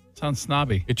 Yeah. Sounds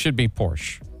snobby. It should be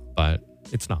Porsche, but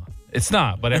it's not. It's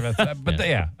not, but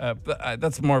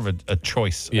that's more of a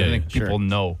choice. Yeah, I think people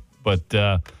know, but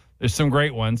there's some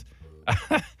great ones.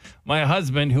 My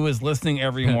husband, who is listening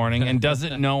every morning and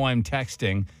doesn't know I'm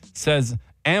texting, says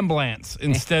ambulance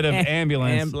instead of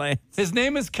ambulance. Ambulance. His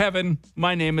name is Kevin.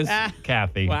 My name is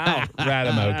Kathy. Wow. Rat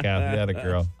him out, Kathy. That a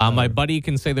girl. My buddy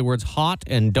can say the words hot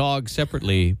and dog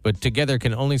separately, but together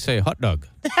can only say hot dog.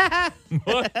 Hot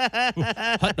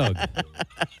dog.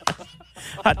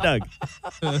 Hot dog.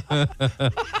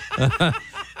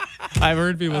 I've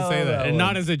heard people say that, and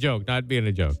not as a joke, not being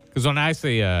a joke. Because when I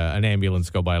see an ambulance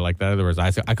go by like that, in other words,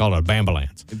 I call it a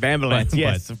bambulance. Bambulance.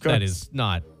 Yes, but of course. that is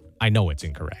not. I know it's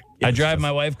incorrect. I drive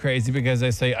my wife crazy because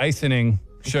I say icing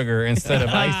sugar instead of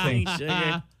icing.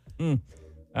 Sugar.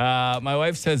 My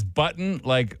wife says button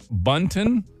like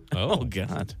bunton. Oh,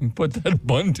 God. Put that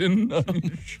bunton on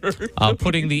your shirt.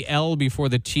 Putting the L before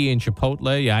the T in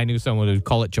Chipotle. Yeah, I knew someone would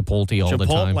call it Chipotle all the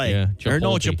time. Yeah, Or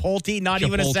no, Chipotle, not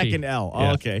even a Chipotle. second L. Oh,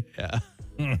 Yeah.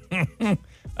 okay.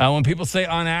 When people say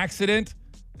on accident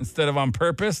instead of on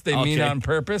purpose, they mean Okay. on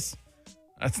purpose.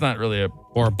 That's not really a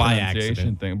Or by pronunciation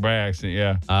accident. thing. By accident,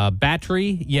 yeah.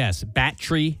 Battery, yes.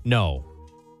 Battery, no.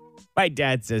 My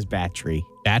dad says battery.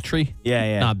 Battery?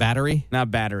 Yeah. Not battery?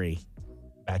 Not battery.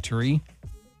 Battery?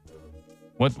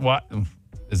 What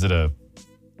is it I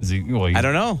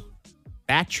don't know.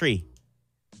 Battery.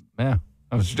 Yeah.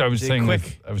 I was saying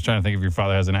quick. I was trying to think if your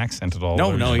father has an accent at all.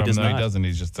 No, he does No, not. he doesn't.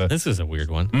 He's just a This is a weird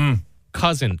one.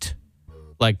 Cousin-t.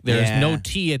 Like there's no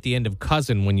T at the end of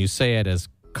cousin when you say it as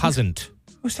cousin-t.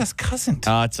 Who says cousin?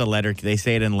 It's a letter. They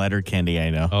say it in letter candy, I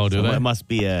know. Oh, do they? It must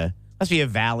be a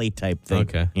valley type thing.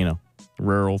 Okay.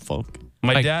 Rural folk.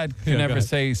 My dad could never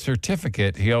say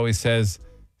certificate. He always says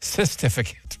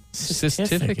certificate.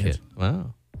 Certificate.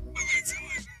 Wow.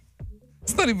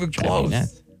 It's not even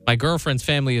close. My girlfriend's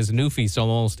family is Newfie, so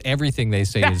almost everything they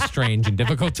say is strange and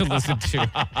difficult to listen to.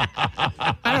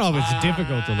 I don't know if it's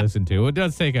difficult to listen to. It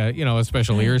does take a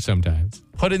special ear sometimes.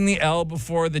 Put in the L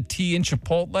before the T in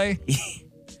Chipotle.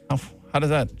 How does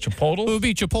that? Chipotle? It would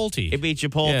be Chipotle. It'd be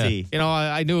Chipotle. Yeah.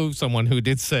 I knew someone who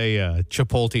did say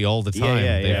Chipotle all the time.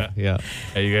 Yeah.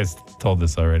 You guys told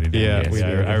this already, didn't you? we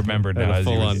did. I remembered Had now. a as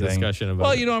you were full-on saying. discussion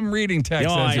about it. I'm reading text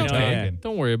No, as I you're know, talking. yeah.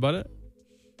 Don't worry about it.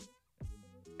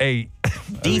 Hey,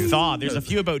 De-thaw. There's a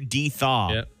few about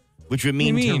de-thaw, Yeah. which would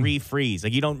mean to refreeze.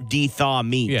 Like you don't de-thaw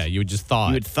meat. Yeah, you would just thaw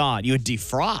You it. would thaw it. You would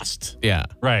defrost Yeah.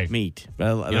 right. meat.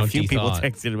 But You a don't few people de-thaw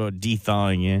it. texted about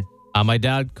de-thawing, yeah. My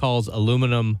dad calls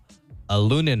aluminum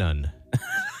aluminum.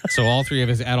 So all three of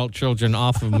his adult children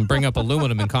often bring up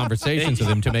aluminum in conversations with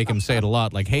him to make him say it a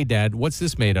lot. Like, hey, Dad, what's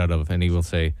this made out of? And he will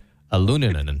say,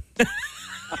 aluminum.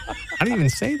 How do you even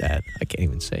say that? I can't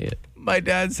even say it. My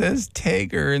dad says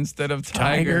tiger instead of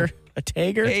tiger. A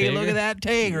tiger? Hey, look at that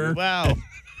tiger. Wow.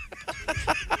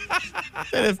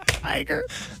 Instead of tiger.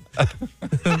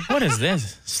 What is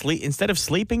this? Instead of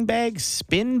sleeping bag,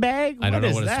 spin bag? I don't know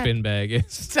is what that? a spin bag is.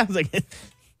 Sounds like it.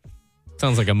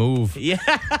 Sounds like a move. Yeah.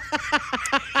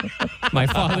 My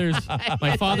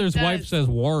father's wife says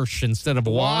wash instead of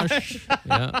wash.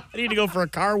 Yeah. I need to go for a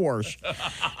car wash.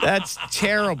 That's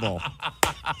terrible.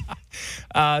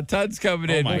 Tons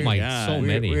coming in. my Oh my, God. so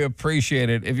many. We appreciate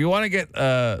it. If you want to get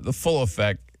the full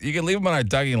effect, you can leave them on our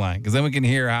Dougie line because then we can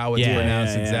hear how it's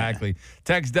pronounced exactly.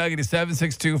 Text Dougie to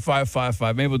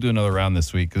 762-555. Maybe we'll do another round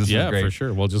this week because this is great. for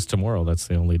sure. Well, just tomorrow. That's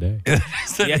the only day.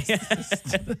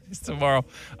 It's tomorrow.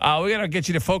 We got to get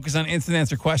you to focus on instant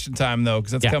answer question time, though,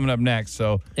 because that's coming up next.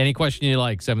 So, Any question you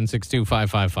like,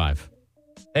 762-555.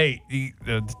 hey,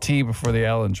 the T before the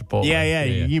L in Chipotle. Yeah.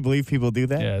 You believe people do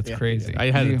that? Yeah, it's crazy.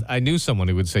 I knew someone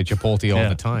who would say Chipotle all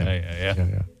the time.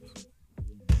 Yeah.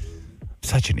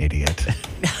 Such an idiot.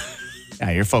 Yeah,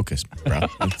 you're focused, bro.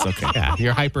 It's okay. Yeah,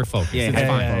 you're hyper focused. Yeah, It's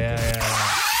yeah,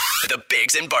 fine. The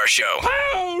Biggs and Bar Show.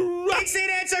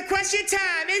 Instant answer question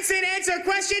time. Instant answer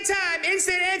question time.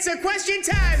 Instant answer question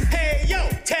time. Hey, yo,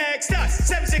 text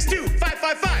us.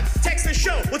 762-555. Text the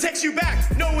show. We'll text you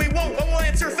back. No, we won't, but we'll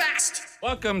answer fast.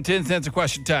 Welcome to Instant Answer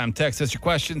Question Time. Text us your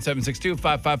question,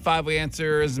 762-555. We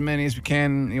answer as many as we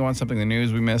can. You want something in the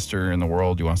news we missed or in the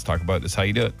world you want us to talk about, this is how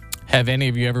you do it. Have any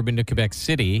of you ever been to Quebec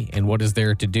City, and what is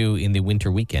there to do in the winter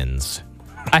weekends?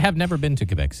 I have never been to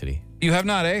Quebec City. You have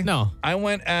not, eh? No. I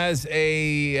went as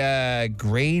a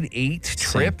grade 8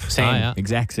 trip. Same.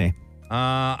 Exact same.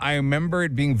 I remember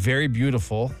it being very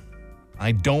beautiful.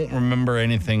 I don't remember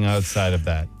anything outside of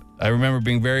that. I remember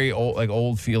being very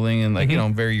old feeling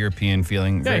and very European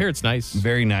feeling. Yeah, I hear it's nice.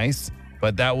 Very nice.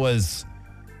 But I was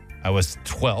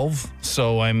 12.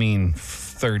 So,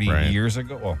 30 years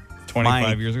ago. Well,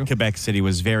 25 years ago. Quebec City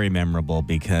was very memorable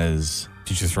because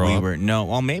Did you throw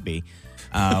up? Maybe.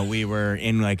 We were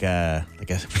in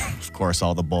of course,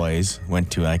 all the boys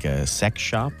went to a sex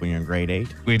shop when you're in grade 8.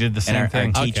 We did the same And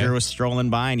thing. our teacher was strolling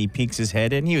by and he peeks his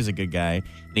head in. He was a good guy.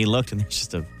 And he looked and there's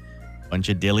just a bunch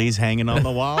of dillies hanging on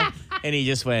the wall. And he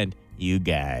just went, "You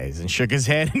guys," and shook his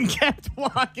head and kept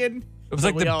walking. It was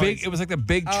like the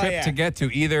big trip to get to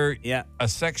either a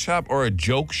sex shop or a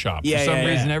joke shop. For some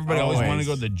reason, everybody always wanted to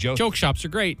go to the Joke shops are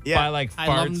great. Buy like I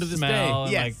love them farts to this smell.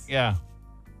 day. And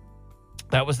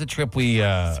that was the trip we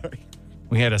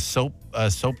had a soap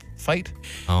fight.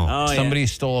 Somebody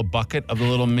stole a bucket of the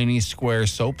little mini square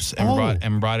soaps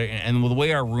and brought it in. And the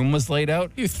way our room was laid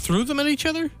out, You threw them at each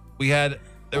other?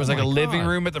 there was a living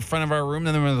room at the front of our room,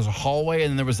 then there was a hallway,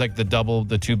 and then there was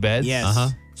the 2 beds. Yes. Uh-huh.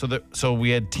 So we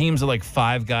had teams of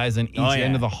 5 guys on each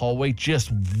end of the hallway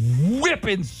just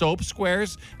whipping soap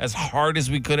squares as hard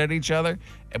as we could at each other.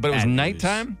 But it was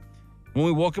nighttime. When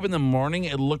we woke up in the morning,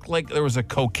 it looked like there was a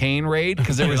cocaine raid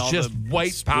because there was just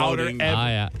white powder. It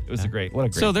was what a great.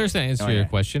 So there's the answer to your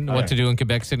question. What to do in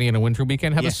Quebec City in a winter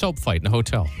weekend? Have a soap fight in a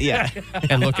hotel. Yeah.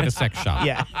 And look at a sex shop.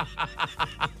 Yeah.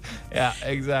 Yeah,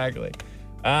 exactly.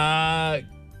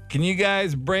 Can you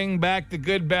guys bring back the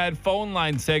good, bad phone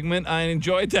line segment? I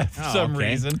enjoyed that for some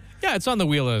reason. Yeah, it's on the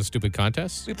Wheel of Stupid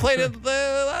contest. We played it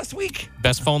last week.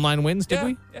 Best phone line wins, did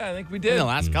we? Yeah, I think we did. In the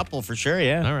last couple, for sure,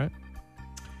 yeah. All right.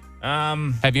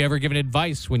 Have you ever given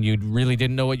advice when you really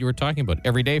didn't know what you were talking about?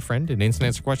 Every day, friend, an instant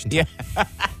answer question time.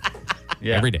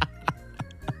 Yeah. Every day.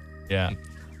 Yeah.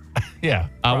 Yeah.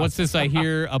 What's this I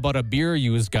hear about a beer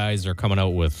you guys are coming out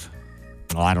with?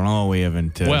 Well, I don't know. We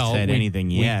haven't said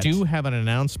anything yet. We do have an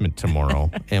announcement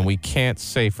tomorrow, and we can't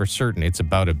say for certain it's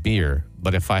about a beer.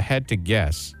 But if I had to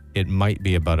guess, it might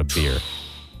be about a beer.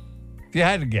 If you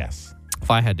had to guess.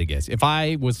 If I had to guess. If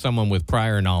I was someone with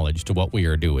prior knowledge to what we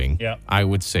are doing, I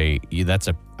would say that's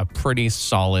a pretty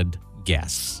solid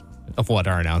guess of what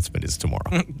our announcement is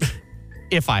tomorrow.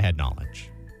 If I had knowledge.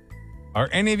 Are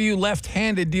any of you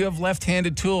left-handed? Do you have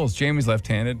left-handed tools? Jamie's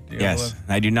left-handed. Yes,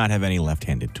 I do not have any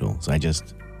left-handed tools. I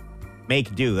just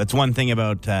make do. That's one thing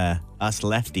about us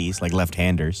lefties, like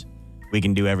left-handers. We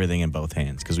can do everything in both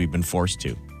hands because we've been forced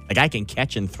to. Like, I can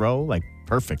catch and throw, like,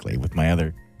 perfectly with my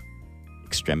other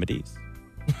extremities.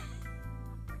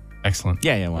 Excellent.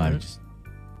 Yeah, well, I just...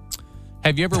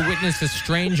 Have you ever witnessed a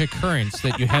strange occurrence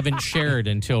that you haven't shared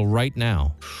until right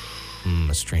now?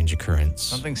 A strange occurrence.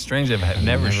 Something strange that I've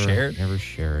never shared. Never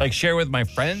shared. Like share with my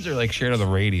friends or like shared on the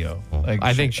radio? Like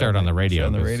I think shared on the radio.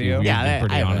 On the radio? Yeah, you're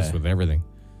pretty honest with everything.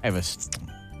 I have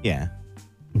yeah.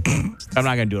 I'm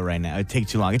not going to do it right now. It'd take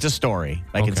too long. It's a story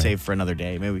I can save for another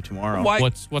day, maybe tomorrow. Why?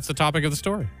 What's the topic of the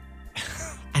story?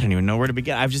 I don't even know where to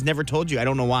begin. I've just never told you. I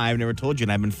don't know why I've never told you,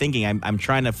 and I've been thinking. I'm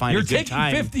trying to find a good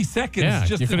time. You're taking 50 seconds. Yeah,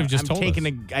 just you could have just told us.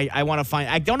 I want to find.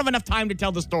 I don't have enough time to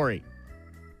tell the story.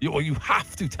 You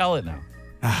have to tell it now.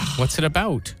 What's it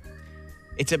about?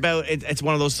 It's about. It's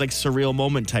one of those like surreal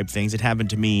moment type things. It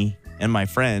happened to me and my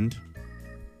friend.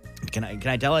 Can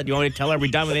I tell it? You want me to tell her? Are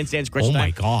we done with instant question? Oh my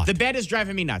God! The bed is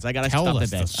driving me nuts. I gotta tell stop us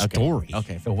the bed. the story.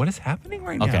 Okay. So what is happening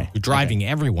right now? Okay. You're driving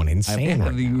everyone insane.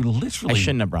 You literally. I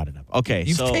shouldn't have brought it up. Okay.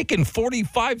 You've taken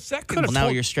 45 seconds. Well, now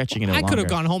you're stretching it out I could have longer.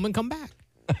 gone home and come back.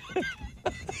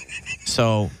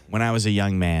 So when I was a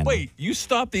young man. Wait, you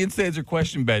stopped the instant answer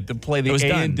question bed to play the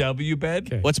A&W bed?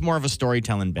 Okay. What's more of a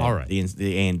storytelling bed? All right.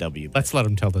 The A&W bed. Let's let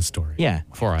him tell the story. Yeah.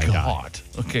 Before I die.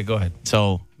 Okay, go ahead.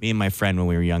 So me and my friend, when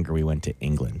we were younger, we went to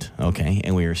England, okay?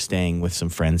 And we were staying with some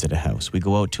friends at a house. We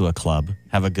go out to a club,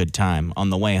 have a good time. On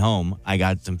the way home, I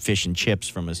got some fish and chips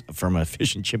from a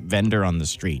fish and chip vendor on the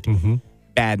street. Mm-hmm.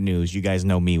 Bad news. You guys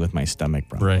know me with my stomach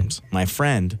problems. Right. My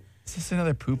friend. Is this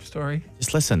another poop story?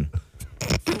 Just listen.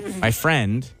 My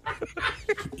friend,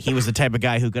 he was the type of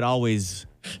guy who could always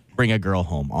bring a girl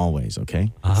home, always,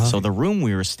 okay? So the room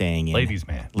we were staying in. Ladies'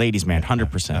 man,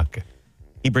 100%. Okay.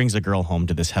 He brings a girl home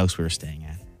to this house we were staying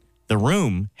at. The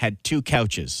room had 2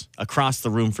 couches across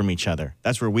the room from each other.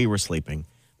 That's where we were sleeping.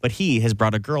 But he has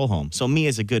brought a girl home. So me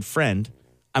as a good friend,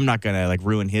 I'm not going to like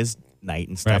ruin his night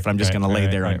and stuff. I'm just going to lay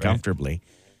there uncomfortably.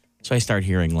 So I start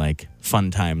hearing like fun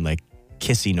time, like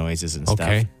kissy noises and stuff.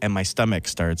 Okay. And my stomach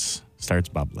starts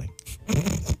bubbling.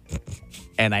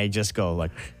 And I just go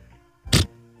like,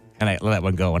 and I let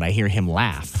one go and I hear him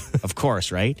laugh, of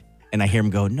course, right? And I hear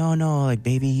him go, no, like,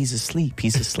 baby, he's asleep.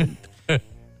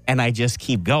 And I just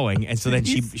keep going. And so then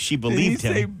she believed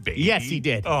him. Did he say baby? Yes, he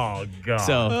did. Oh,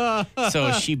 God.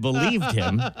 So she believed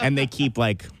him, and they keep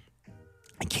like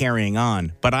carrying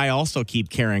on. But I also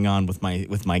keep carrying on with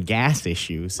my gas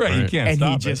issues. Right, you can't and stop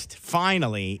he it. just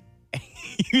finally,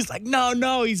 he was like,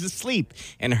 no, he's asleep.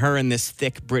 And her in this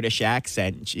thick British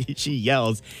accent, she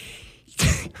yells,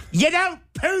 you don't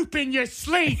poop in your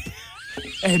sleep.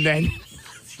 And then,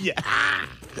 yeah.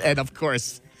 And of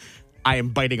course, I am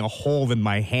biting a hole in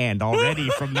my hand already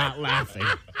from not laughing.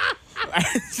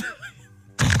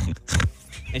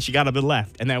 And she got up and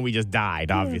left. And then we just died,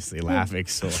 obviously, laughing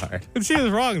so hard. She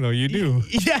was wrong, though. You do.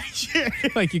 Yeah, sure.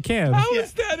 Like you can. How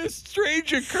is that a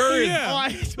strange occurrence? Yeah.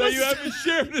 That you haven't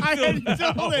shared until I hadn't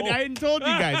now? told you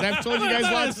guys. I've told you guys It's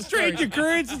not lots a of strange stories.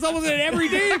 occurrence. It's almost an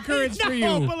everyday occurrence for you.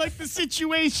 No, but like the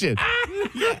situation.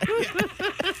 Yeah.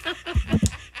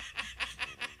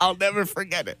 I'll never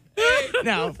forget it.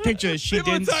 Now, picture this. She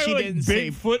People didn't talking like say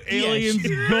Bigfoot, aliens,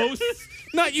 ghosts.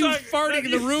 Not you farting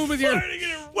in the room with your.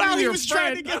 Well, he your was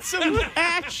trying to get some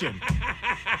action.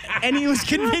 And he was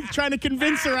trying to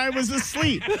convince her I was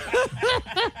asleep.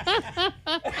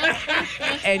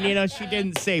 And, she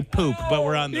didn't say poop, but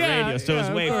we're on the radio, so it was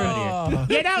way funnier.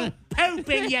 You don't poop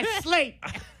in your sleep.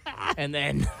 And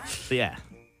then, yeah.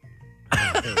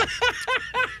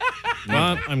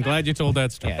 Well, I'm glad you told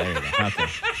that story. Yeah, there you go.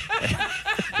 Okay.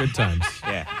 Good times.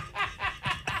 Yeah.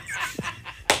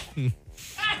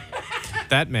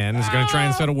 That man is going to try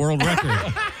and set a world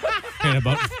record in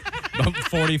about About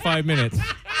 45 minutes.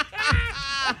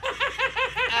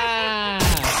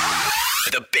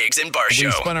 The Biggs and Bar We Show.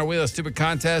 spun our Wheel of Stupid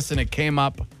contest, and it came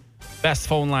up best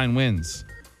phone line wins.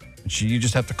 You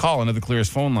just have to call into the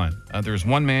clearest phone line. There's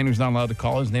one man who's not allowed to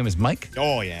call. His name is Mike.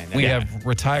 Oh, yeah. We have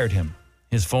retired him.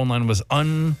 His phone line was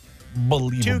unbelievable.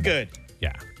 Too good.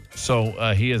 Yeah.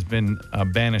 So he has been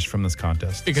banished from this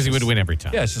contest. Because he would win every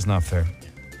time. Yeah, it's just not fair.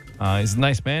 He's a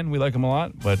nice man. We like him a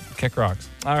lot, but kick rocks.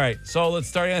 All right, so let's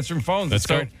start answering phones. Let's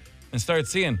go. And start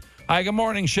seeing. Hi, good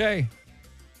morning, Shay.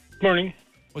 Morning.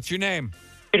 What's your name?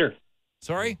 Peter.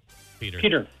 Sorry?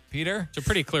 Peter. Peter? It's a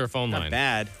pretty clear phone line. Not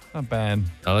bad. Not bad.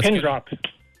 Let's Pin get, drop.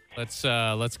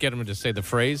 let's get him to say the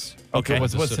phrase. Okay.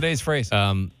 What's today's phrase?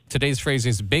 Today's phrase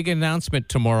is big announcement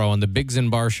tomorrow on the Biggs and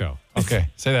Bar Show. Okay,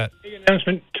 say that. Big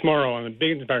announcement tomorrow on the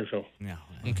Big and Bar Show. No.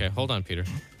 Okay, hold on, Peter.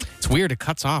 It's weird. It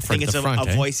cuts off I right think at it's the front.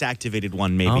 a voice-activated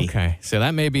one, maybe. Okay, so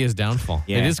that may be his downfall.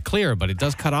 Yeah. It is clear, but it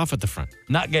does cut off at the front.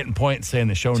 Not getting points saying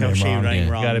the show name Shay wrong. running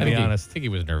You wrong. gotta be I honest. think he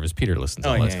was nervous. Peter listens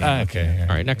Oh, all this yeah, time. yeah. Okay.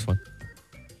 All right, next one.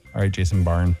 All right, Jason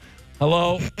Barn.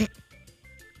 Hello.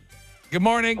 Good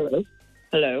morning.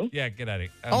 Hello. Yeah, get out of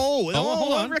here. Hold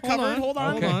on. Recovered. Hold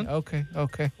on.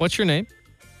 Okay. What's your name?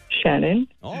 Shannon.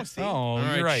 Oh, see. Oh, All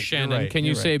right, you're right. Shannon. You're right. Can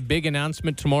you You're say right. big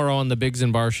announcement tomorrow on the Biggs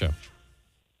and Bar Show?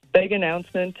 Big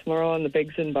announcement tomorrow on the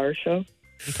Biggs and Bar Show.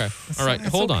 Okay. All right, It's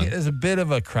hold okay. on. There's a bit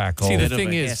of a crackle. See, the Bit of thing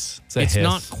a is, hiss. It's a it's hiss.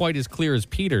 not quite as clear as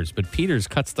Peter's, but Peter's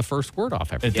cuts the first word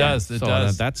off every It time. does. It So,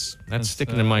 does. That's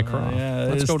sticking in my craw. Yeah,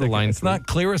 Let's it is go to sticking. line It's 3. not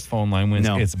clearest phone line wins.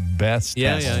 No. It's best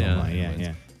Yeah, test yeah, phone yeah. line Yeah, wins.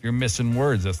 yeah. You're missing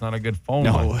words. That's not a good phone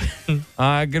No.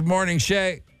 line. Good morning,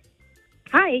 Shay.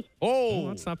 Hi, Oh,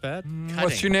 that's not bad.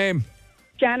 What's your name?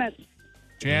 Janice.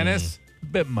 Janice?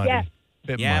 Bit muddy. Yes.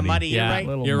 Bit Yeah, muddy. You're Yeah, right.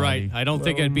 Little you're muddy. right. I don't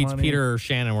think it Little beats muddy. Peter or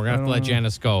Shannon. We're going to have to let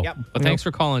Janice go. Yep. But thanks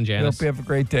for calling, I Janice. hope you have a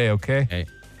great day, okay? Okay.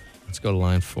 Let's go to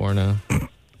line 4 now.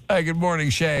 Hi, good morning,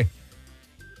 Shay.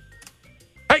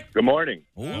 Good morning.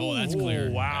 Oh, that's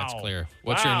clear. wow. That's clear.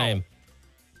 What's your name?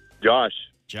 Josh.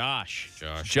 Josh.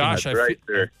 Josh, That's right,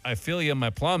 sir. I feel you in my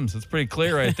plums. It's pretty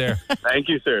clear right there. Thank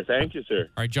you, sir. Thank you, sir.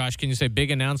 All right, Josh, can you say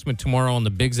big announcement tomorrow on the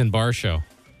Biggs and Bar Show?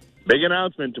 Big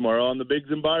announcement tomorrow on the Biggs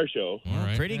and Bar Show. All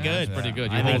right. Pretty good. That's pretty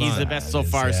good. You I think hold he's on. the best so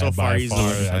far. Yeah, So far, by he's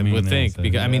far. the I would think. it's,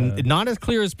 Because, I mean, not as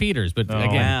clear as Peter's, but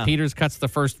again, yeah. Peter's cuts the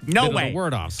first No bit way. of the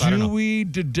word off. So I don't Do know. we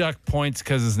deduct points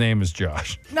because his name is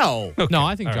Josh? No. No,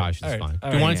 I think All right. Josh is All right. fine. All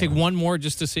Do you right. want to take one more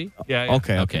just to see? Yeah.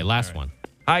 Okay. Okay, last one.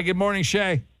 Hi, good morning,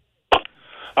 Shay.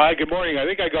 Hi, good morning. I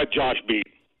think I got Josh beat.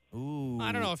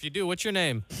 I don't know if you do. What's your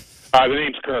name? The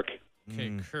name's Kirk.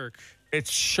 Okay, Kirk.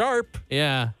 It's Sharp.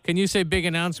 Yeah. Can you say big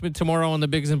announcement tomorrow on the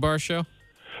Biggs and Bar Show?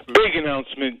 Big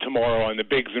announcement tomorrow on the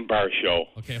Biggs and Bar Show.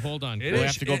 Okay, hold on. It We is-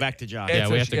 have to go back to Josh. it's Yeah,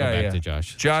 we have to go yeah, back yeah. to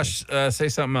Josh. Josh, say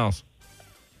something else.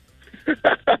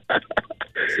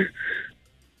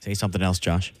 Say something else,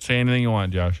 Josh. Say anything you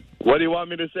want, Josh. What do you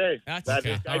want me to say? That's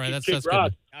Okay. I All right, can that's kick good.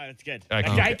 rocks. Oh, that's good. I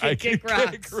can- That I guy can can kick kick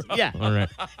rocks. rocks. Yeah. All right.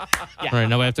 All right,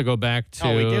 now we have to go back to.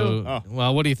 Oh, we do? Oh.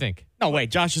 Well, what do you think? No, wait.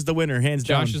 Josh is the winner, hands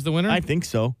down. Josh is the winner? I think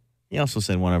so. He also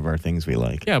said one of our things we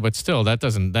like. Yeah, but still, that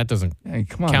doesn't Hey,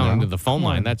 come on count now. into the phone Come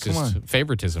line. on, That's come just on.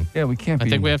 favoritism. Yeah, we can't I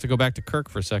be. think we have to go back to Kirk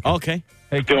for a second. Okay.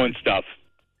 Doing stuff.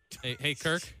 Hey,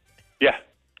 Kirk. Yeah.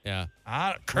 Yeah.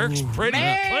 Kirk's pretty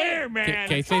clear, man.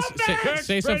 Okay,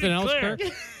 say something else, clear.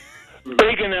 Kirk.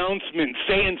 Big announcement,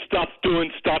 saying stuff,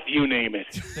 doing stuff, you name it.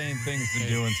 Saying things and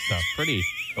doing stuff. Pretty.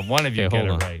 But one of you Okay, get it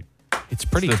hold on. right. It's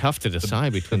pretty tough to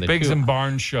decide between the Biggs two. and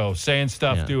Barnes show. Saying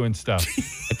stuff, Yeah. doing stuff.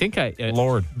 I think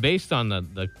Lord. based on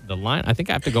the line, I think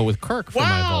I have to go with Kirk for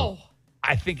my vote.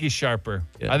 I think he's sharper.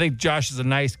 Yeah. I think Josh is a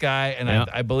nice guy, and Yeah.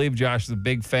 I believe Josh is a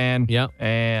big fan. Yeah.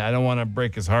 And I don't want to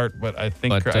break his heart, but I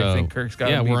think Kirk's got.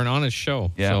 Yeah, we're an honest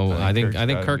show. Yeah, so I think I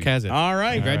think Kirk's Kirk gotta has it. All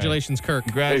right. Congratulations, Kirk. Hey,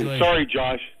 Congratulations. sorry,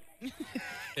 Josh.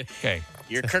 Okay.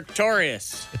 You're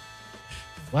Kirktorious.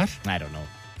 What? I don't know.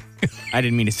 I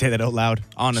didn't mean to say that out loud,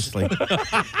 honestly.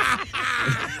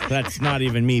 That's not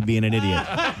even me being an idiot.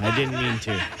 I didn't mean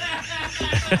to.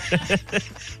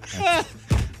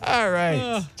 All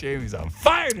right. Jamie's on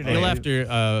fire today. You'll have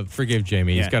to forgive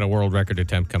Jamie. He's Yeah. got a world record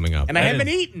attempt coming up. And I haven't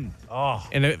eaten. Oh.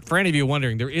 And for any of you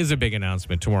wondering, there is a big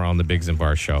announcement tomorrow on the Biggs and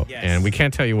Bar Show. Yes. And we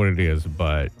can't tell you what it is,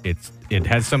 but it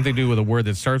has something to do with a word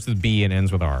that starts with B and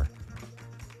ends with R.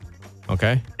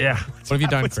 Okay? Yeah. What have you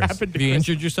done, What's Chris? happened to Have you Chris?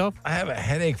 injured yourself? I have a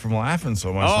headache from laughing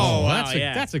so much. Oh, wow,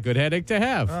 That's a good headache to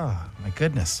have. Oh, my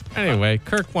goodness. Anyway,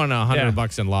 Kirk won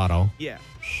 $100 in Lotto. Yeah.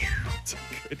 It's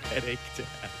a good headache to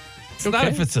have. It's not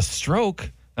if it's a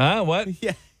stroke. What?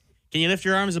 Yeah. Can you lift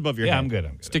your arms above your Yeah, head? I'm good.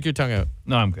 I'm good. Stick your tongue out.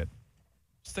 No, I'm good.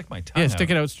 Stick my tongue Yeah, out. stick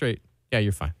it out straight. Yeah,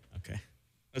 you're fine. Okay.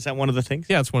 Is that one of the things?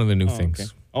 Yeah, it's one of the new Oh, things. okay.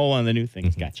 Oh, one of the new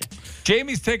things. Gotcha.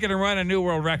 Jamie's taking a run a new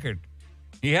world record.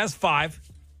 He has 5.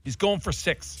 He's going for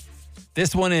 6.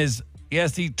 This one is, he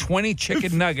has to eat 20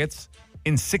 chicken nuggets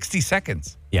in 60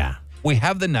 seconds. Yeah. We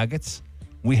have the nuggets.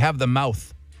 We have the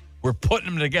mouth. We're putting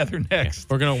them together next.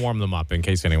 We're going to warm them up in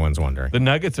case anyone's wondering. The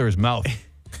nuggets or his mouth?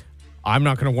 I'm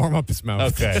not going to warm up his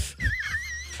mouth. Okay.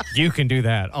 You can do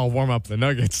that. I'll warm up the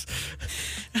nuggets.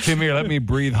 Come here, let me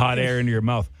breathe hot air into your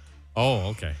mouth. Oh,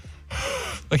 okay.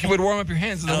 Like you would warm up your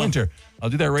hands in the winter. I'll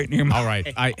do that right in your mouth. All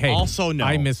right. Also, no.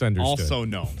 I misunderstood. Also,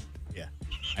 no. Yeah.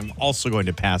 I'm also going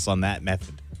to pass on that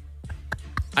method.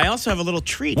 I also have a little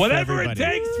treat. Whatever for it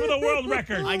everybody. takes for the world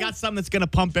record. I got something that's going to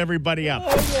pump everybody up.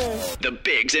 The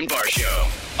Biggs and Bar Show.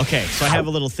 Okay, so I have a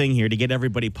little thing here to get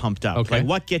everybody pumped up. Okay. Like,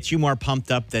 what gets you more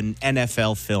pumped up than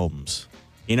NFL films?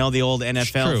 You know the old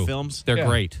NFL True. films? They're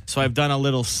great. So I've done a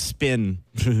little spin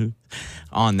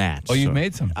on that. Oh, you've So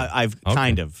made some. I've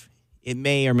kind of. It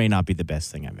may or may not be the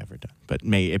best thing I've ever done, but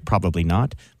it probably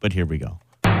not. But here we go.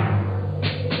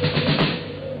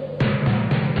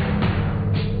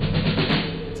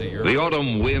 The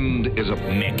autumn wind is a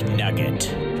McNugget.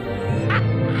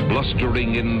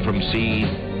 blustering in from sea.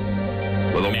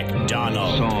 With a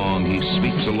McDonald. song he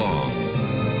sweeps along,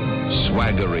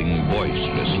 swaggering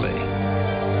boisterously.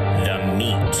 The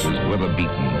meat. He's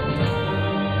weather-beaten.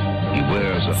 He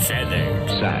wears a Feathered.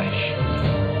 sash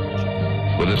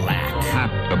with his Black.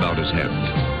 hat about his head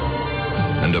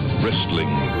and a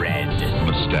bristling Red.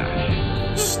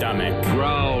 mustache. Stomach.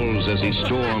 Growls as he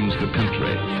storms the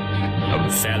country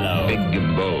of Fellow. big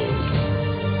and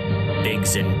bold.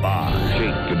 Biggs and Bar.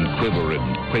 Shake and quiver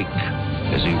and quake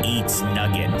as he Eats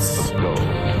nuggets. go.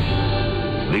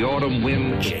 The autumn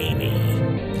wind, Jamie.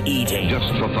 Eating.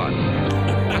 just for fun.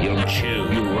 He'll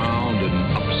Chew. you round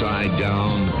and upside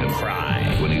down and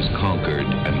Cry. when he's conquered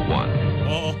and won.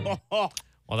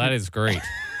 Well, that is great. It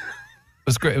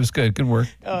was great. It was good. Good work.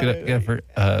 Good effort.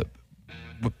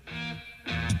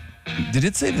 Did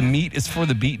it say the meat is for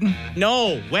the beaten?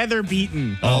 No, weather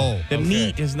beaten. Oh, The okay.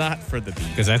 meat is not for the beaten.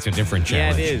 because that's a different Yeah,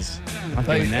 challenge. it is. I'm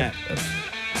thought doing you- that.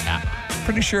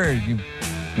 Pretty sure you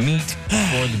meat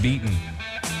for the beaten.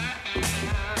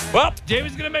 Well,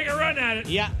 Jamie's going to make a run at it.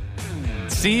 Yeah.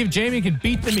 See if Jamie can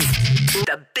beat the meat.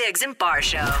 The Biggs and Bar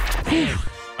Show.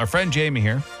 Our friend Jamie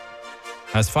here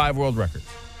has 5 world records.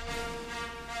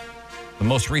 The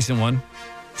most recent one,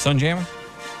 Sun Jammer.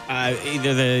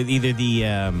 Either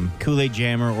the Kool-Aid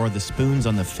Jammer or the spoons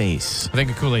on the face. I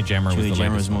think a Kool-Aid Jammer was Kool-Aid the Jammer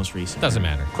latest was one. most recent. Doesn't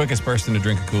matter. Quickest person to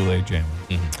drink a Kool-Aid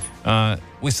Jammer.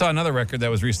 We saw another record that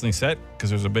was recently set because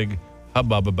there's a big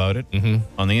hubbub about it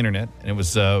on the internet. And it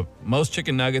was most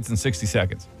chicken nuggets in 60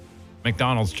 seconds.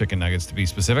 McDonald's chicken nuggets, to be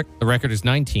specific. The record is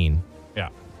 19. Yeah.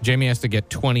 Jamie has to get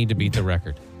 20 to beat the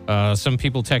record. Some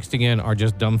people texting in are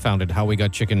just dumbfounded how we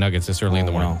got chicken nuggets this early in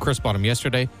the morning. wow. Chris bought them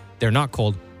yesterday. They're not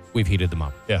cold. We've heated them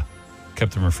up. Yeah.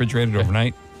 Kept them refrigerated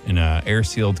overnight in an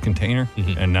air-sealed container,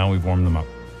 and now we've warmed them up.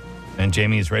 And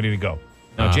Jamie is ready to go.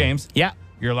 Now, James, Yeah.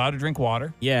 you're allowed to drink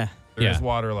water. Yeah. There is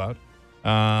water allowed.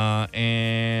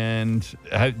 And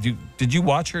did you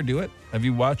watch her do it? Have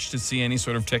you watched to see any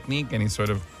sort of technique, any sort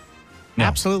of... No.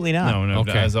 Absolutely not. No.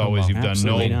 Okay. As always, you've done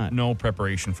Absolutely not. no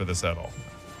preparation for this at all.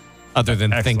 Other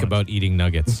than think Excellent. about eating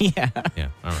nuggets. Yeah. Yeah.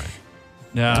 All right.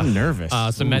 Yeah. I'm nervous.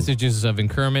 Some messages of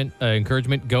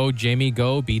encouragement. Go, Jamie,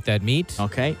 go. Beat that meat.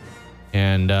 Okay.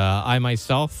 And I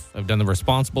myself have done the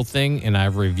responsible thing, and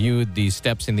I've reviewed the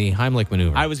steps in the Heimlich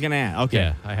maneuver. I was going to ask. Okay.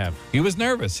 Yeah, I have. He was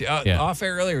nervous. Yeah. Off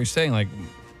air earlier, he was saying, like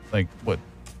what?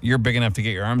 You're big enough to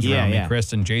get your arms Yeah, around yeah. me,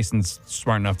 Chris, and Jason's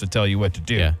smart enough to tell you what to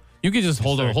do. Yeah. You could just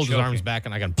hold started his arms choking. back,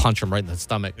 and I can punch him right in the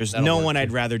stomach. There's That'll no work, one too.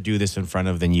 I'd rather do this in front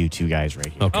of than you two guys right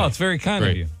here. Okay. Oh, it's very kind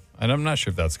Great. of you. And I'm not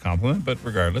sure if that's a compliment, but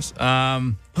regardless.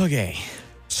 Okay.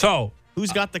 So,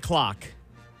 Who's got the clock?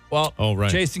 well, Oh,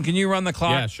 right. Jason, can you run the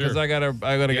clock? Yeah, sure. Because I gotta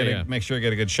yeah. make sure I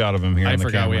get a good shot of him here. I on the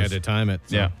forgot we cameras. had to time it.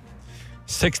 so. Yeah.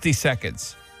 60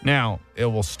 seconds. Now, it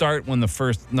will start when the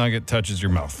first nugget touches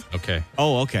your mouth. Okay.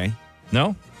 Oh, okay.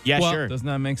 No? Yeah, Well, sure. Doesn't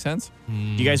that make sense? Do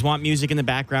you guys want music in the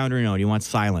background or no? Do you want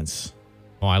silence?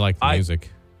 Oh, I like the music.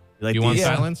 You like You want these-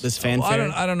 silence? This Well,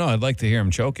 fanfare? I don't know. I'd like to hear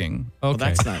him choking. Okay. Well,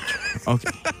 that's not okay.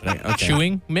 Okay.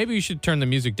 Chewing? Maybe you should turn the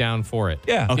music down for it.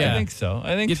 Yeah, Okay. I think so.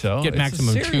 Get It's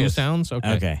maximum chew serious. sounds.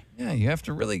 Okay. Okay. Yeah, you have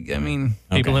to really, I mean.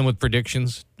 People Okay. in with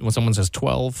predictions when someone says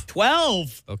 12.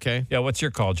 12. Okay. Yeah, what's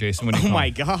your call, Jason? What do you Oh call? my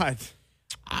God.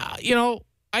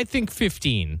 I think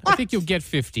 15. I think you'll get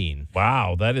 15.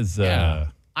 Wow, that is Yeah.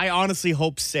 I honestly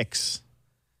hope 6.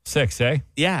 6, eh?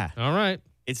 Yeah. All right.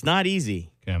 It's not easy.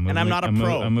 Okay, And I'm not a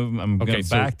pro. I'm Okay, going to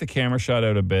so- back the camera shot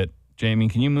out a bit. Jamie,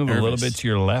 can you move a little Nervous. bit to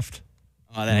your left?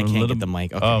 Oh, then I can't get the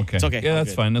mic. Okay. Oh, okay. It's okay. Yeah,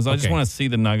 that's fine. I just want to see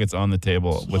the nuggets on the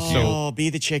table with you. Oh, be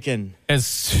the chicken. As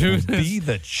soon as Be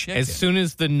the chicken. As soon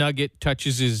as the nugget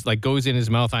touches goes in his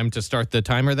mouth, I'm to start the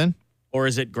timer then? Or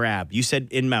is it grab? You said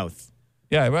in mouth.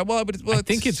 Yeah, well, I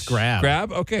think it's grab.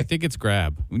 Grab? Okay. I think it's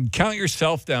grab. Count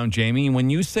yourself down, Jamie. When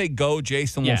you say go,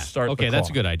 Jason will start the Okay, that's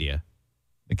a clock. good idea.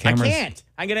 The cameras. I can't.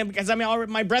 I'm gonna because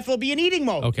my breath will be in eating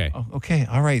mode. Okay. Oh, okay.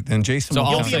 All right. Then Jason So will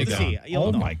I'll count say it go. down. You'll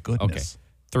Oh, know. my goodness. Okay.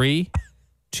 3,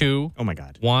 2, Oh my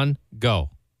God. 1, go. All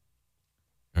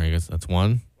right, guys, that's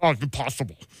 1. Oh, it's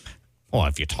impossible. Well,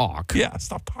 if you talk. Yeah,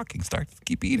 stop talking.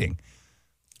 Keep eating.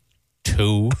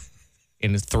 2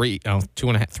 and 3. Oh,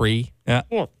 2.5, 3. Yeah.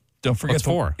 Don't forget What's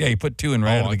 4? Yeah, you put 2 in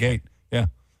right out of the okay. gate. Yeah.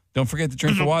 Don't forget to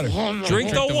drink the water.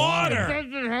 Drink the water.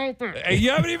 Hey, you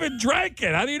haven't even drank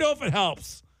it. How do you know if it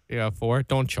helps? Yeah, 4.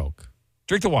 Don't choke.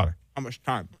 Drink the water. How much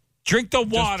time? Drink the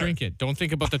water. Just drink it. Don't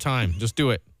think about the time. Just do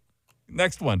it.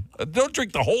 Next one. Don't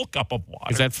drink the whole cup of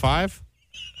water. Is that 5?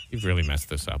 You've really messed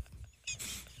this up.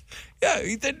 Yeah,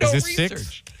 he did no Is this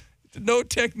research. 6? No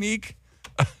technique.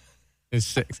 Is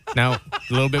 6. Now, a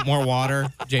little bit more water.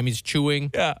 Jamie's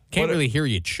chewing. Yeah. Can't really hear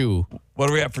you chew. What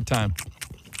are we at for time?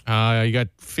 You got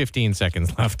 15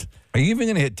 seconds left. Are you even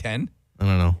going to hit 10? I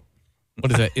don't know.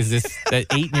 What is that? Is this that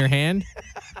 8 in your hand?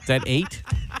 Is that 8?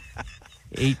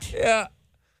 8. Yeah.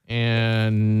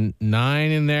 And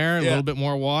 9 in there. A Yeah. little bit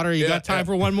more water. You got time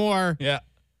for one more. Yeah.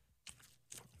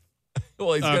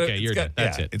 Well, Okay, you're done.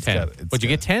 That's it. 10. Would you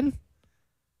get 10?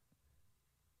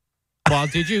 Well,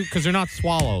 did you? Because they're not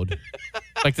swallowed.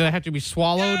 Like, do they have to be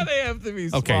swallowed? Yeah, they have to be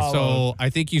swallowed. Okay, so I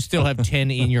think you still have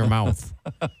 10 in your mouth.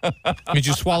 Did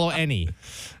you swallow any?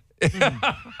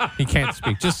 He can't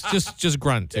speak. Just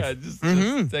grunt. Yeah, just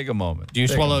take a moment. Do you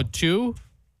swallow 2?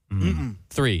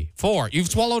 3, 4. You've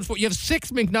swallowed 4. You have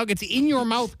 6 McNuggets in your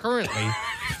mouth currently.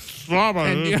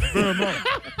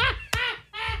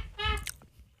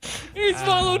 He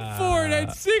swallowed 4 and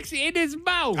had 6 in his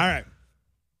mouth. All right.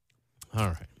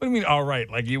 What do you mean, all right?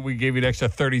 Like we gave you an extra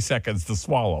 30 seconds to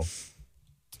swallow.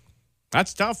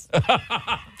 That's tough.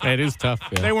 It is tough.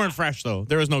 Yeah. They weren't fresh though.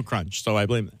 There was no crunch, so I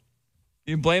blame them.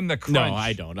 You blame the crunch. No,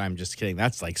 I don't. I'm just kidding.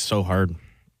 That's like so hard.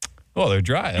 Well, they're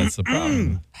dry. That's the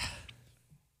problem.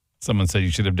 Someone said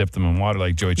you should have dipped them in water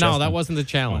like Joey Chestnut. No, that wasn't the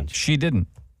challenge. She didn't.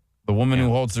 The woman who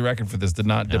holds the record for this did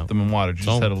not dip them in water. She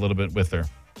just had a little bit with her.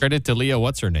 Credit to Leah.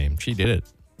 What's her name? She did it.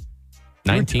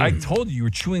 19. I told you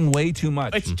were chewing way too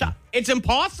much. It's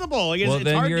impossible. It's, Well, it's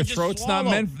then hard your to just throat's swallow.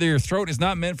 not meant. Your throat is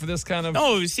not meant for this kind of.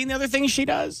 No, have you seen the other things she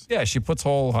does? Yeah, she pues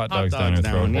whole hot dogs down her dogs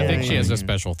throat. down, I yeah. think she has a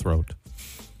special throat.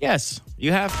 Yes,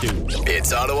 you have to.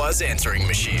 It's Ottawa's answering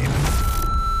machine.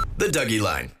 The Dougie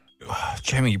Line.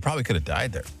 Jamie, you probably could have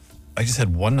died there. I just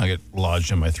had one nugget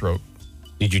lodged in my throat.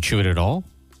 Did you chew it at all?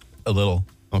 A little.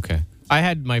 Okay. I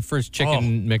had my first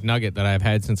chicken McNugget that I've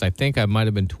had since I think I might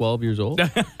have been 12 years old.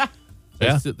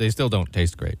 They still don't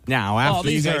taste great. Now, after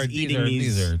you these guys are eating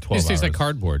these are 12 These taste like hours.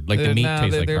 cardboard. Like the meat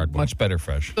tastes like they're cardboard. much better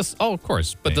fresh. Of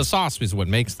course. But the sauce is what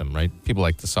makes them, right? People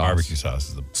like the sauce. Barbecue sauce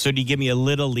is the So do you give me a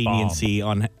little leniency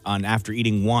on after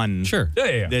eating one? Sure.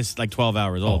 Yeah. This like 12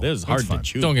 hours old. This is hard to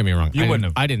chew. Don't get me wrong. You wouldn't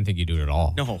have. I didn't think you'd do it at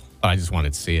all. No. But I just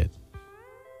wanted to see it.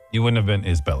 You wouldn't have been.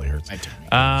 His belly hurts. We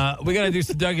got to do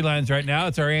some Dougie lines right now.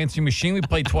 It's our answering machine. We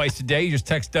play twice a day. You just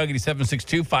text Dougie to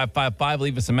 762-555.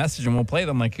 Leave us a message and we'll play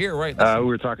them. Like here, right? We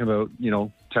were talking about,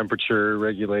 temperature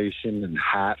regulation and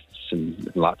hats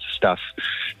and lots of stuff.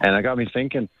 And it got me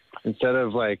thinking, instead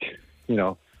of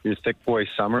your thick boy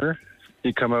summer,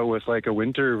 you come out with like a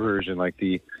winter version, like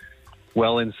the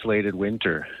well-insulated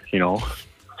winter,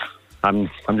 I'm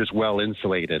just well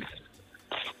insulated.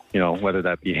 Whether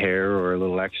that be hair or a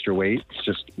little extra weight, it's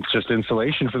just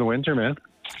insulation for the winter, man.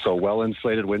 So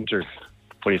well-insulated winter.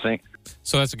 What do you think?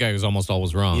 So that's a guy who's almost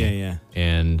always wrong. Yeah.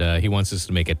 And he wants us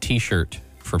to make a T-shirt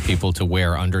for people to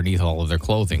wear underneath all of their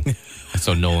clothing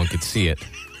so no one could see it.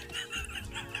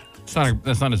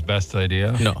 That's not his best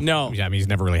idea. No. Yeah, I mean, he's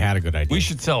never really had a good idea. We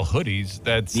should sell hoodies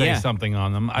that say something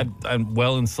on them. I'm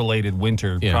well-insulated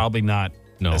winter, probably not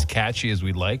as catchy as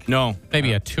we'd like. No.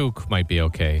 Maybe a toque might be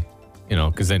okay,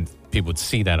 because then people would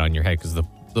see that on your head because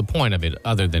the point of it,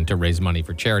 other than to raise money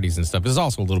for charities and stuff, is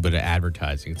also a little bit of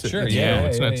advertising.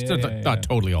 It's not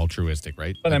totally altruistic,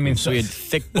 right? But I mean, So we had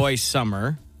thick boy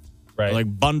summer, right?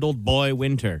 Like bundled boy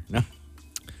winter. No.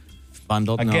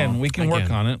 Bundled. Again, no. we can work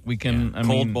on it. We can. I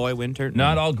Cold mean, boy winter.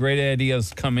 Not all great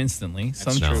ideas come instantly.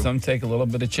 Some take a little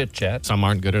bit of chit chat. Some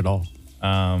aren't good at all.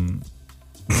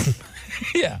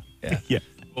 Yeah.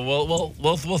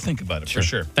 We'll think about it for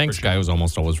sure. Thanks, guy who's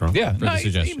almost always wrong. Yeah, for the he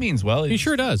suggestion. means well. He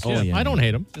sure does. Oh, yeah. I don't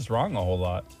hate him. Just wrong a whole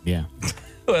lot. Yeah.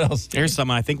 What else? Here's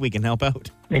some I think we can help out.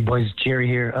 Hey, boys, Jerry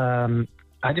here.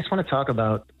 I just want to talk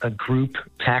about a group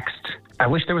text. I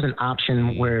wish there was an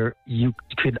option where you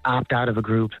could opt out of a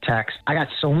group text. I got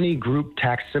so many group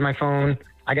texts in my phone.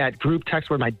 I got group texts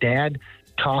where my dad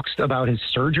talks about his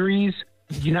surgeries.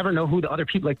 You never know who the other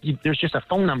people, there's just a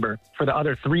phone number for the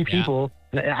other 3 people.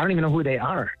 I don't even know who they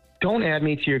are. Don't add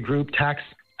me to your group text.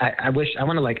 I want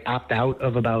to opt out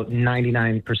of about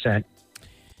 99%.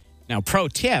 Now, pro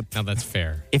tip. Now, that's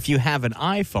fair. If you have an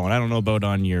iPhone, I don't know about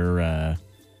on your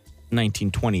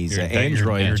 1920s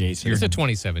Android, Jason. It's a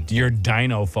 2017. Your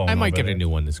Dino phone. I might get a new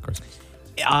one this Christmas.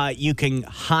 You can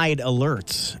hide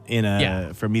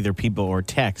alerts from either people or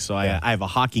text. So I have a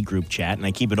hockey group chat, and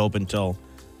I keep it open till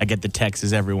I get the text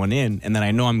as everyone in, and then I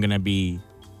know I'm going to be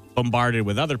bombarded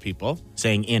with other people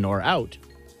saying in or out.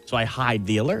 So I hide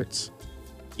the alerts.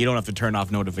 You don't have to turn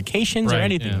off notifications or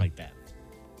anything like that.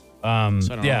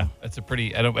 That's a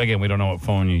pretty. Again, we don't know what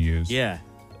phone you use. Yeah.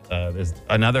 There's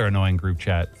another annoying group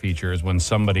chat feature is when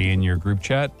somebody in your group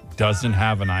chat doesn't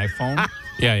have an iPhone.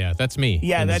 Yeah, that's me.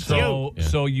 Yeah, that's you.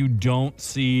 So you don't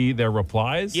see their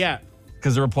replies. Yeah,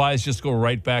 because the replies just go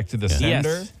right back to the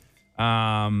sender.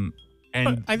 Yes.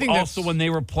 And I think also when they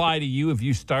reply to you, if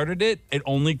you started it, it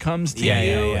only comes to you,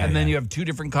 and then you have 2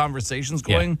 different conversations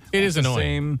going. Yeah. It is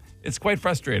annoying. It's quite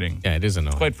frustrating. Yeah, it is annoying.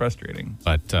 It's quite frustrating.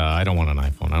 But I don't want an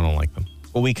iPhone. I don't like them.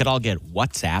 Well, we could all get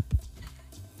WhatsApp.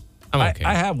 I'm okay.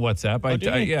 I have WhatsApp.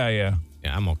 Yeah,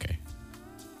 I'm okay.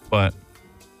 But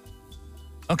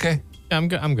okay, yeah,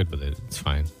 I'm good with it. It's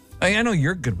fine. I know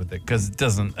you're good with it because it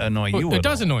doesn't annoy you. It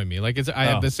does annoy me. I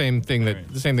have the same thing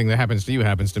that happens to you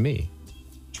happens to me.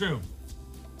 True.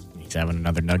 He's having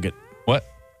another nugget. What?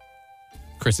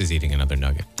 Chris is eating another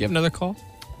nugget. Do you have another call?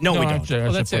 No, we don't.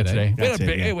 That's it. Today. That's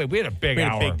we had a big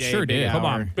hour. Big day, sure did. Come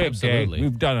on, big Absolutely. day.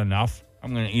 We've done enough.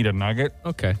 I'm going to eat a nugget.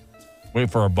 Okay. Wait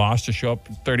for our boss to show up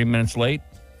 30 minutes late.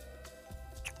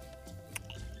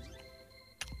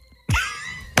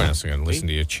 We're not going to listen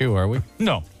to you chew, are we?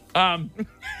 No.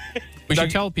 We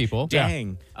should tell people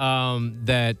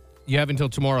that you have until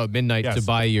tomorrow at midnight to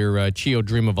buy your Chio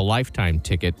Dream of a Lifetime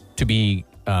ticket to be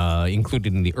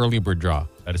included in the early bird draw.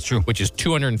 That is true. Which is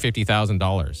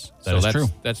 $250,000. That's true.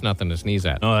 That's nothing to sneeze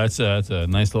at. No, that's a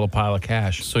nice little pile of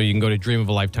cash. So you can go to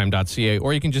dreamofalifetime.ca,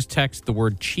 or you can just text the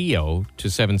word Chio to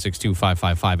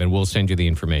 762-555, and we'll send you the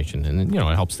information. And, it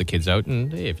helps the kids out.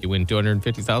 And hey, if you win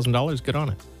 $250,000, good on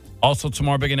it. Also,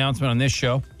 tomorrow, big announcement on this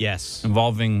show. Yes.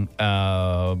 Involving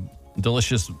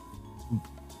delicious...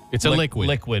 It's a liquid.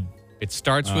 Liquid. It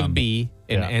starts with B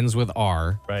and ends with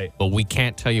R. Right. But we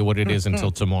can't tell you what it is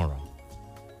until tomorrow.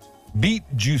 Beet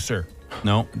juicer.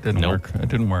 No, it didn't work. It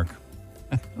didn't work.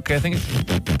 Okay, I think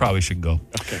it probably should go.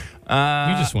 Okay.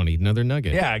 You just want to eat another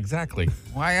nugget. Yeah, exactly.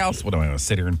 Why else would I want to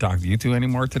sit here and talk to you two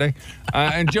anymore today?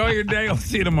 Enjoy your day. I'll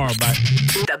see you tomorrow. Bye.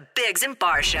 The Biggs and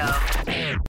Bar Show.